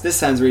 oh, this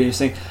sounds really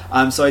interesting.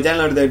 So I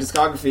downloaded their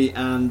discography,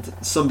 and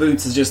Some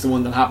Boots is just the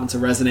one that happened to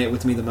resonate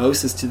with me the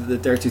most as to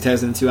their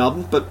 2002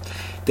 album. But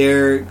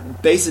they're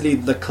basically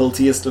the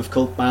cultiest of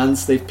cult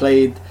bands. They've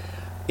played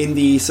in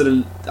the sort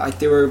of, like,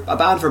 they were a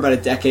band for about a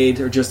decade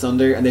or just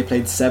under, and they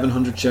played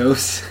 700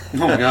 shows.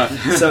 Oh my god.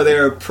 So they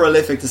were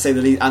prolific, to say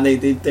the least, and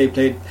they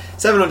played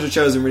 700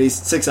 shows and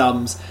released 6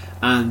 albums,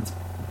 and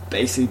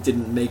basically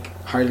didn't make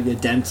hardly a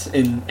dent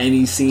in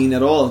any scene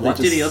at all. What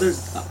do the other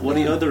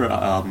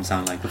albums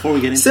sound like before we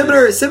get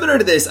into similar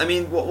to this? I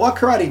mean, what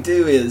Karate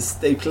do is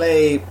they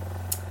play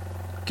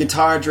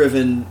guitar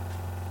driven,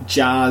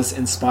 jazz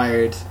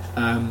inspired,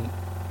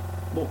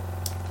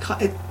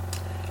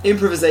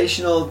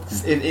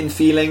 improvisational in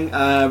feeling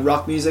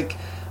rock music.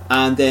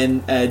 And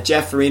then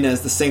Jeff Farina is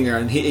the singer,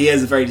 and he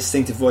has a very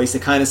distinctive voice.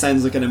 It kind of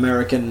sounds like an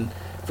American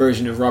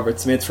version of Robert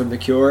Smith from The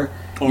Cure,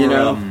 or you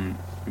know?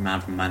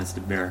 Man from Manus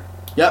the Bear.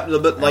 Yep, a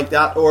little bit like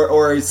that,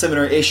 or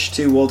similar-ish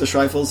to Walter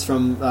Schreifels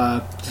from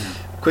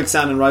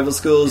Quicksand and Rival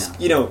Schools. Yeah.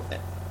 You know,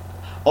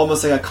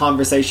 almost like a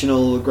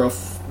conversational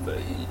gruff,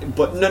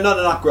 but no,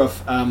 not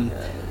gruff.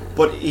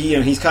 But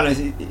he's kind of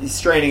he's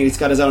straining. He's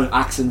got his own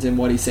accent in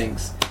what he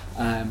sings.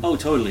 Oh,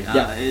 totally.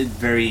 Yeah.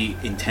 Very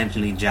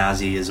intentionally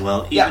jazzy as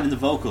well, even in the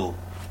vocal.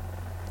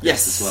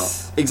 Yes, as well.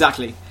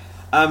 Exactly.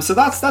 So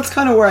that's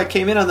kind of where I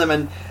came in on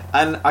them,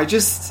 and I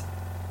just.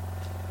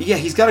 Yeah,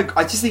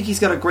 I just think he's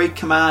got a great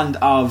command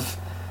of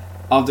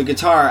the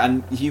guitar,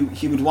 and he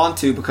would want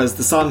to, because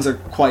the songs are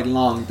quite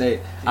long. The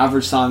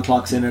average song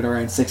clocks in at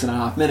around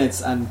 6.5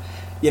 minutes, and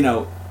you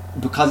know,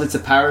 because it's a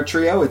power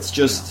trio, it's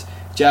just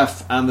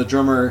Jeff and the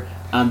drummer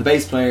and the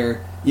bass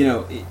player. You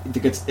know,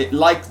 it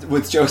like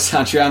with Joe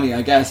Satriani,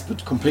 I guess,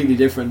 but completely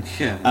different.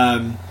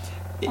 Yeah.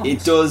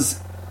 It does.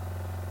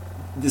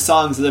 The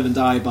songs live and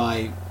die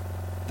by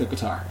the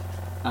guitar,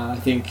 and I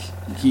think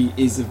he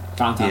is a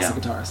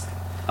fantastic guitarist.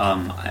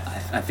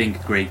 I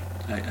think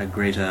a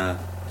great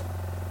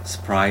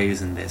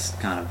surprise in this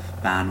kind of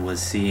band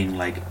was seeing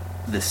like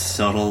the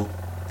subtle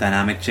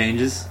dynamic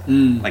changes.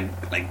 Like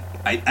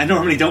I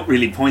normally don't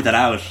really point that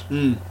out,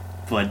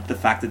 but the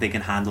fact that they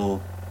can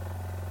handle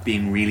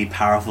being really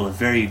powerful at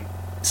very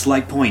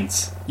slight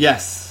points,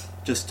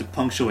 just to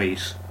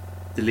punctuate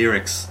the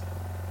lyrics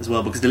as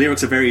well, because the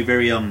lyrics are very,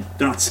 very they're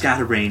not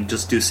scatterbrained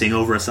just to sing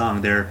over a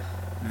song. They're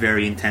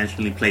very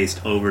intentionally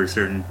placed over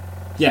certain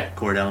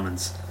chord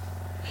elements.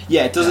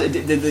 Yeah, it doesn't.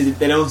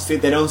 They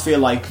don't feel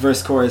like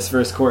verse chorus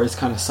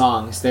kind of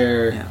songs.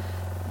 They're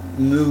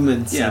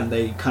movements, and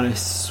they kind of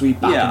sweep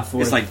back and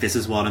forth. It's like, this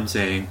is what I'm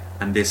saying,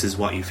 and this is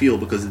what you feel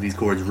because of these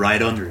chords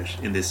right under it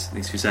in these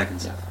few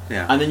seconds.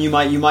 Yeah. And then you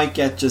might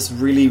get just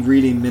really,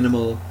 really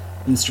minimal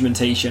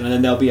instrumentation, and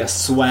then there'll be a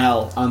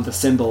swell on the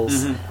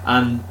cymbals,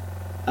 and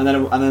then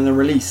a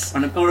release,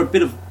 or a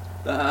bit of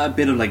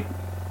like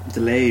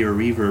delay or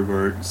reverb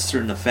or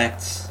certain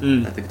effects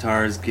that the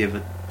guitars give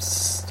it.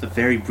 A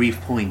very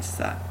brief points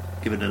that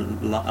give it a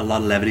lot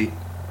of levity.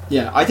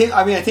 Yeah, I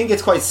think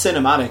it's quite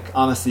cinematic,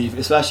 honestly,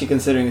 especially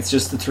considering it's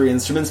just the 3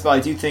 instruments. But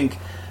I do think,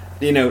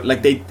 you know,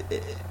 like they,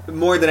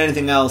 more than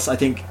anything else, I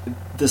think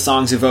the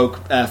songs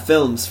evoke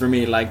films for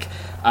me. Like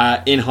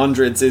In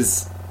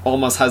Hundreds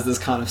almost has this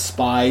kind of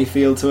spy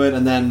feel to it,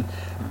 and then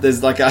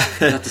there's like is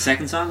that the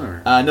second song,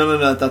 or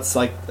no, that's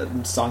like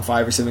song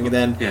 5 or something,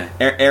 and then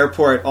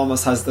Airport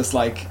almost has this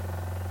like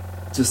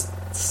just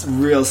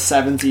real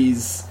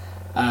 70s.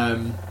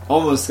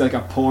 Almost like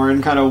a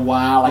porn kind of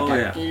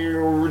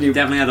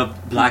definitely had a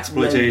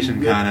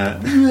blaxploitation kind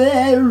of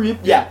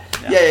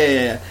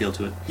feel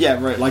to it.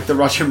 Yeah, right, like the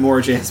Roger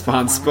Moore James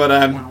Bonds. But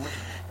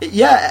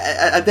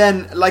yeah, and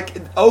then like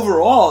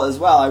overall as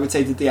well, I would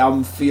say that the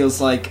album feels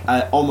like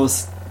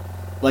almost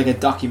like a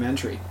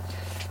documentary.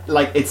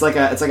 Like it's like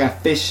a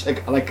fish,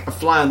 like a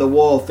fly on the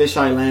wall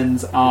fisheye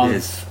lens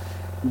of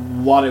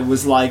what it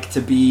was like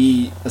to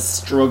be a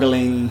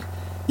struggling,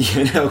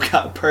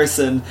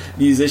 person,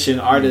 musician,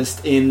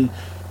 artist in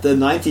the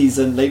 90s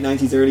and late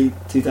 90s, early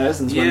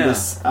 2000s when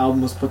this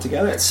album was put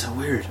together. It's so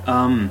weird.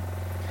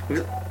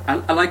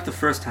 I like the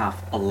first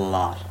half a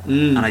lot,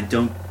 and I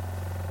don't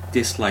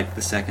dislike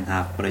the second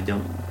half, but I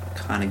don't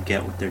kind of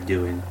get what they're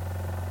doing.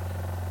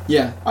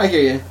 Yeah, I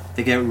hear you.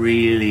 They get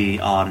really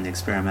odd and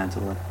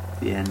experimental at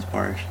the end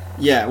part.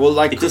 Yeah, well,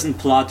 like it doesn't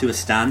plod to a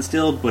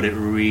standstill, but it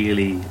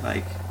really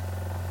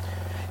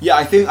yeah,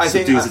 I think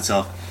subdues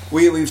itself.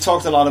 We've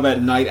talked a lot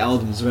about night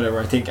albums or whatever.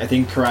 I think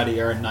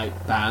Karate are a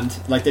night band.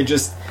 Like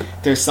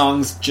their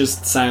songs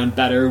just sound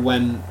better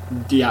when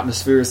the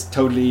atmosphere is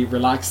totally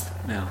relaxed.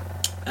 Yeah.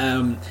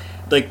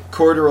 Like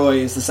Corduroy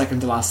is the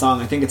second to last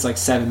song. I think it's like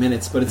 7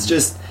 minutes, but it's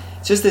just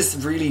this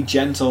really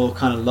gentle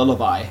kind of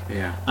lullaby.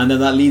 Yeah. And then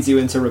that leads you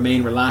into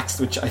Remain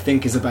Relaxed, which I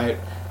think is about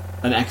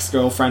an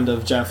ex-girlfriend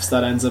of Jeff's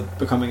that ends up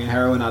becoming a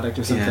heroin addict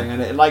or something. Yeah.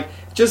 And it like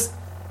just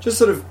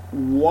sort of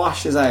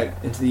washes out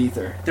into the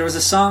ether. There was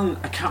a song,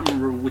 I can't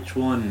remember which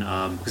one,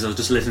 because I was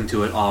just listening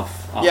to it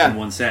off in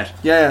one set.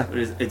 Yeah.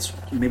 It's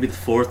maybe the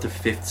fourth or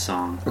fifth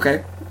song.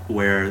 Okay.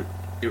 Where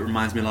it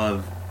reminds me a lot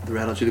of the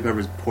Red Hot Chili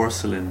Peppers'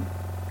 Porcelain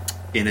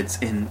in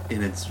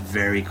its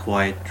very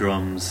quiet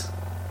drums.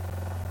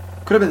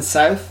 Could have been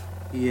South.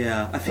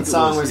 Yeah, I think the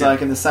song was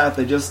like in the South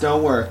they just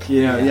don't work.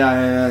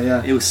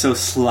 Yeah. It was so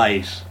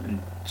slight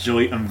and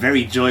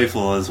very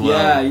joyful as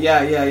well.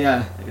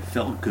 Yeah. It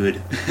felt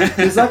good.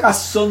 There's like a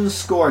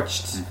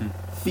sun-scorched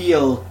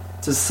feel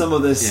to some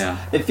of this. Yeah.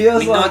 It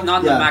feels like not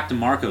in the Mac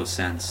DeMarco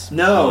sense.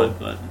 No,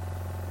 but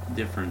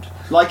different.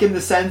 Like in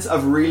the sense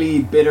of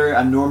really bitter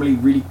and normally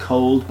really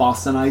cold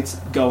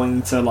Bostonites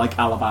going to like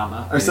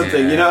Alabama or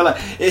something. Yeah.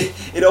 Like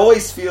it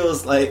always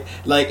feels like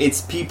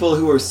it's people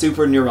who are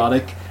super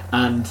neurotic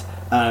and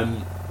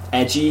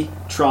edgy,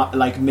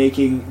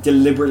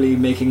 deliberately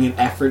making an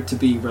effort to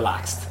be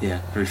relaxed.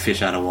 Yeah, very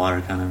fish out of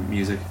water kind of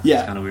music. Yeah,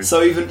 it's kind of weird.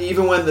 So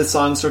even when the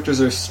song structures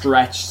are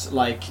stretched,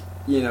 like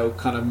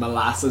kind of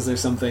molasses or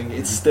something,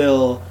 it's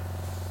still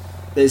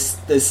there's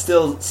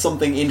still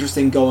something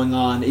interesting going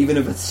on, even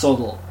if it's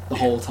subtle the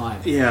whole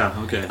time. Yeah,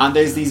 okay. And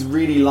there's these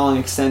really long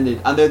extended,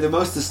 and they're the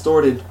most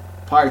distorted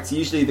parts.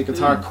 Usually the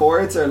guitar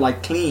chords are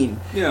like clean.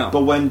 Yeah.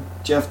 But when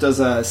Jeff does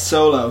a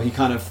solo, he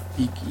kind of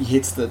he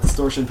hits the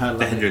distortion pedal.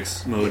 The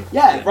Hendrix mode.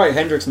 Yeah, right,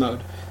 Hendrix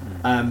mode.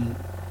 I don't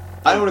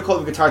want to call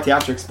them guitar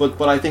theatrics,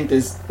 but I think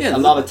there's a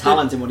lot of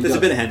talent in what he does. There's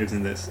a bit of Hendrix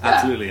in this,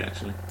 absolutely,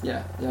 actually.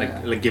 Yeah.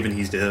 Like given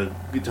he's the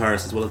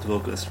guitarist as well as the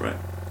vocalist, right?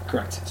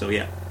 Correct. So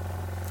yeah.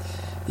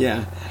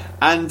 Yeah,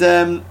 and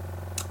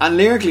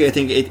lyrically, I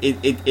think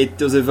it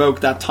does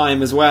evoke that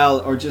time as well,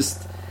 or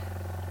just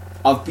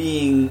of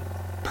being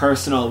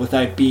personal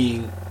without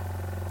being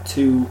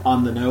too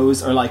on the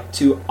nose or like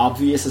too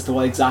obvious as to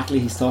what exactly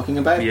he's talking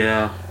about.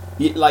 Yeah.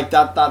 Like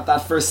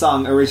that first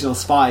song, Original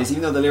Spies,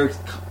 even though the lyrics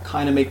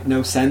kind of make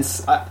no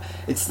sense,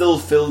 it still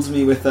fills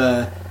me with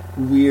a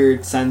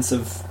weird sense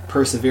of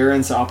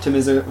perseverance or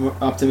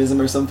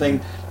optimism or something.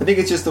 I think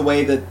it's just the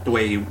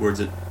way he words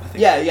it.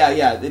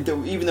 Yeah.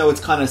 Even though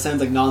it kind of sounds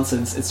like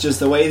nonsense, it's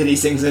just the way that he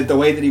sings it, the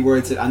way that he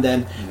words it, and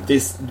then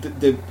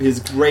his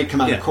great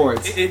command of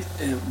chords. It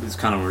was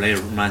kind of related.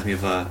 It reminds me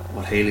of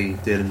what Haley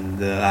did in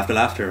the After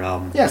Laughter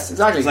album. Yes,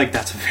 exactly. It's like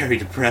that's a very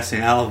depressing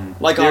album,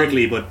 like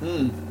lyrically, but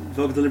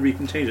vocal delivery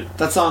can change it.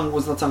 That song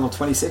was on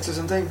 26 or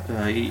something.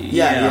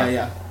 Yeah.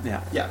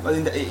 I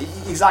mean,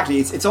 exactly.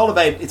 It's all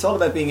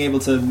about being able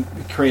to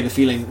create a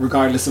feeling,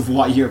 regardless of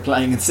what you're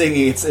playing and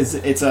singing.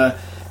 It's a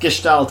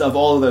gestalt of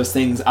all of those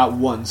things at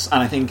once,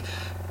 and I think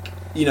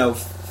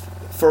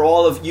for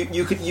all of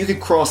you could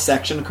cross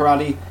section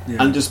Karate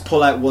and just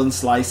pull out one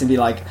slice and be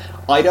like,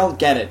 I don't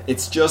get it.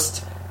 It's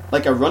just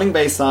like a running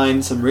bass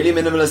line, some really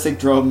minimalistic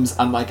drums,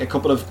 and like a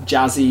couple of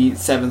jazzy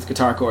seventh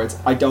guitar chords.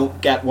 I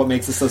don't get what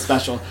makes it so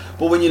special.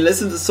 But when you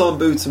listen to Sun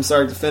Boots from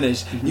start to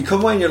finish, you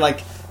come away and you're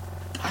like,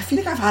 I feel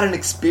like I've had an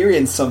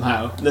experience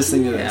somehow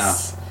listening to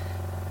this.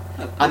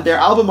 And their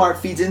album art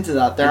feeds into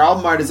that. Their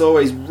album art is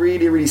always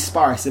really, really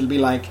sparse. It'll be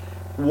like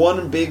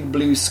one big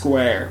blue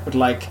square with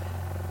like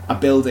a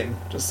building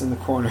just in the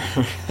corner.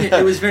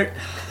 It was very,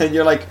 and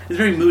you're like, it's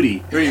very moody.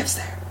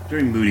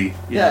 Very moody.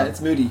 Yeah,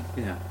 it's moody.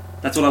 Yeah,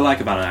 that's what I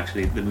like about it.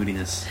 Actually, the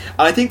moodiness.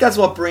 And I think that's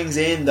what brings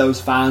in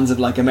those fans of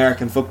like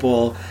American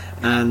football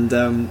and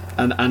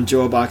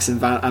Joe Box and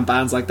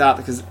bands like that,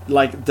 because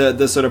like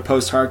the sort of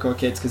post-hardcore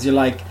kids, because you're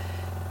like,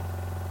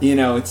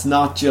 it's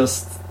not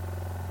just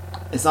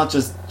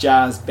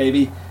jazz,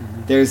 baby.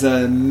 Mm-hmm. There's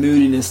a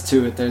moodiness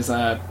to it. There's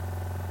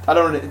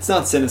it's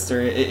not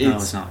sinister. No,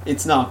 it's not.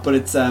 It's not, but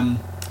it's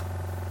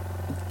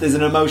there's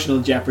an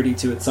emotional jeopardy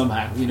to it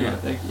somehow.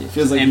 Like, it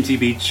feels like empty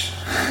beach.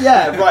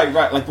 Yeah, right.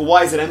 Like, but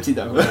why is it empty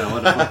though?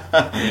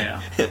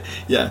 Yeah.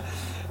 Yeah.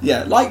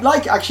 Yeah, like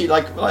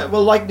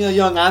Neil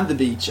Young and The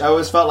Beach. I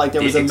always felt like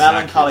there was a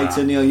melancholy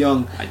to Neil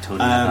Young. I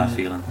totally had that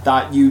feeling.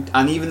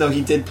 And even though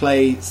he did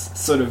play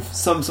sort of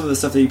some of the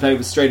stuff that he played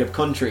was straight up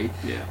country,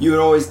 yeah. you would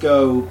always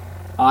go,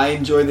 I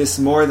enjoy this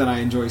more than I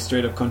enjoy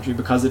straight up country,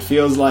 because it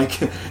feels like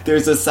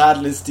there's a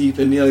sadness deep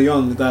in Neil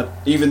Young that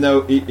even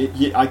though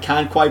I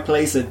can't quite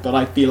place it, but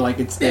I feel like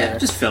it's there. Yeah, it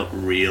just felt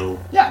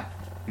real. Yeah.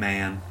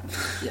 Man.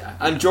 Yeah.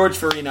 And George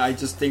Farina, I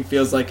just think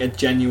feels like a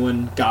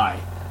genuine guy.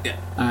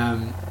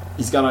 Yeah.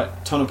 He's got a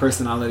ton of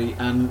personality,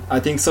 and I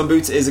think Some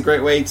Boots is a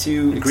great way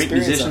to great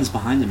musicians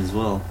behind him as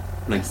well.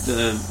 Like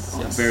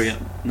yes. very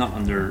not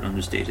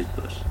understated,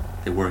 but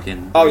they work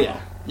in. Oh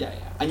yeah.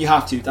 And you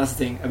have to. That's the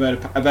thing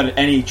about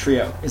any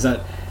trio, is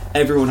that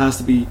everyone has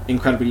to be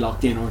incredibly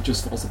locked in, or it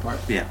just falls apart.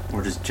 Yeah,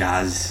 or just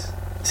jazz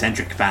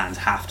centric bands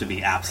have to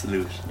be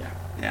absolute.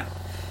 Yeah.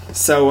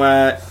 So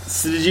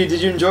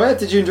did you enjoy it?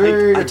 Did you enjoy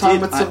your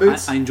time with Some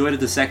Boots? I enjoyed it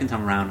the second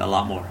time around a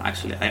lot more.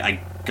 Actually,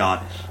 I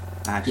got it.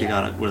 I actually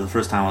got it. Where the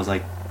first time I was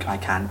like, I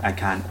can't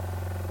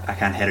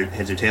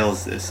heads or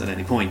tails this at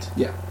any point.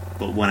 Yeah.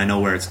 But when I know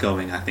where it's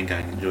going, I think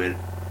I enjoy it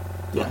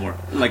a lot more.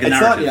 Like a it's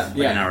narrative. A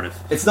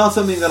narrative. It's not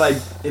something that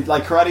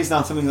like karate's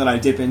not something that I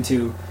dip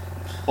into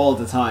all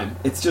the time.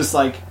 It's just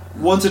like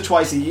once or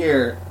twice a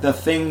year.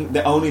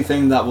 The only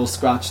thing that will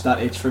scratch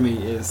that itch for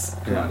me is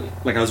karate. Yeah.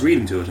 Like I was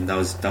reading to it, and that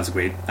was a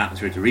great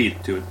atmosphere to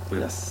read to it. But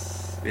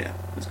yes. Yeah,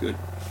 it was good.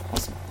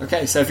 Awesome.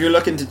 Okay, so if you're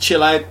looking to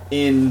chill out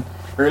in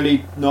early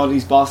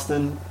noughties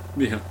Boston,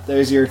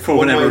 there's your for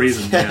whatever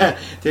reason. Yeah.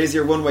 There's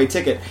your one-way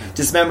ticket.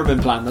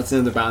 Dismemberment Plan. That's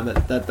another band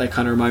that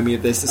kind of remind me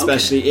of this,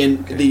 especially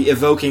in the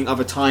evoking of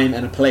a time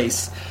and a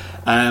place.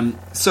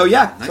 So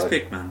yeah, nice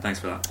pick, man. Thanks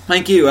for that.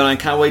 Thank you, and I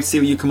can't wait to see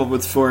what you come up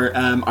with for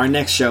our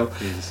next show.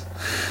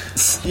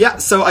 Please. Yeah,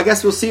 so I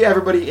guess we'll see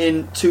everybody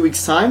in 2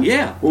 weeks' time.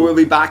 Yeah, we'll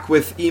be back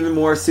with even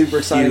more super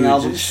exciting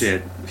albums.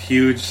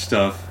 Huge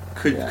stuff.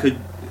 Could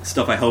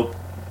stuff. I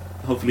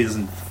hopefully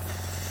doesn't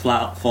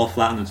fall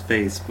flat on its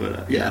face,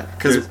 but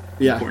because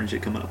important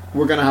shit coming up.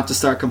 We're gonna have to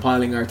start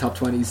compiling our top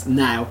 20s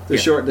now. The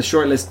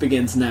short list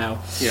begins now.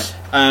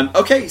 Yeah.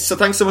 Okay, so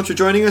thanks so much for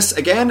joining us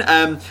again.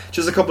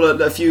 Just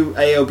a few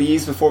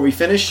AOBs before we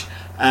finish.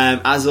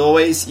 As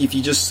always, if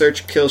you just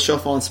search Kill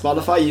Shuffle on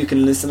Spotify, you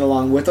can listen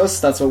along with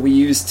us. That's what we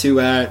use to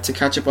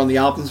catch up on the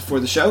albums before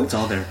the show.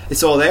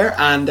 It's all there,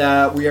 and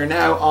we are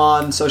now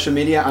on social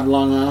media at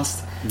long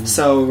last.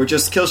 So we're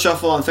just Kill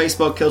Shuffle on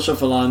Facebook, Kill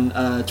Shuffle on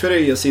Twitter.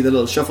 You'll see the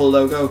little shuffle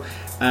logo.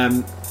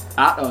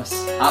 At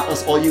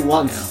us all you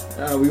want.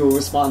 We will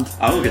respond.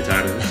 I will get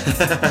tired of it.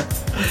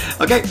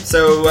 Okay,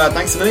 so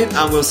thanks a million,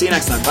 and we'll see you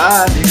next time.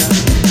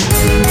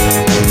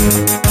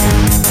 Bye.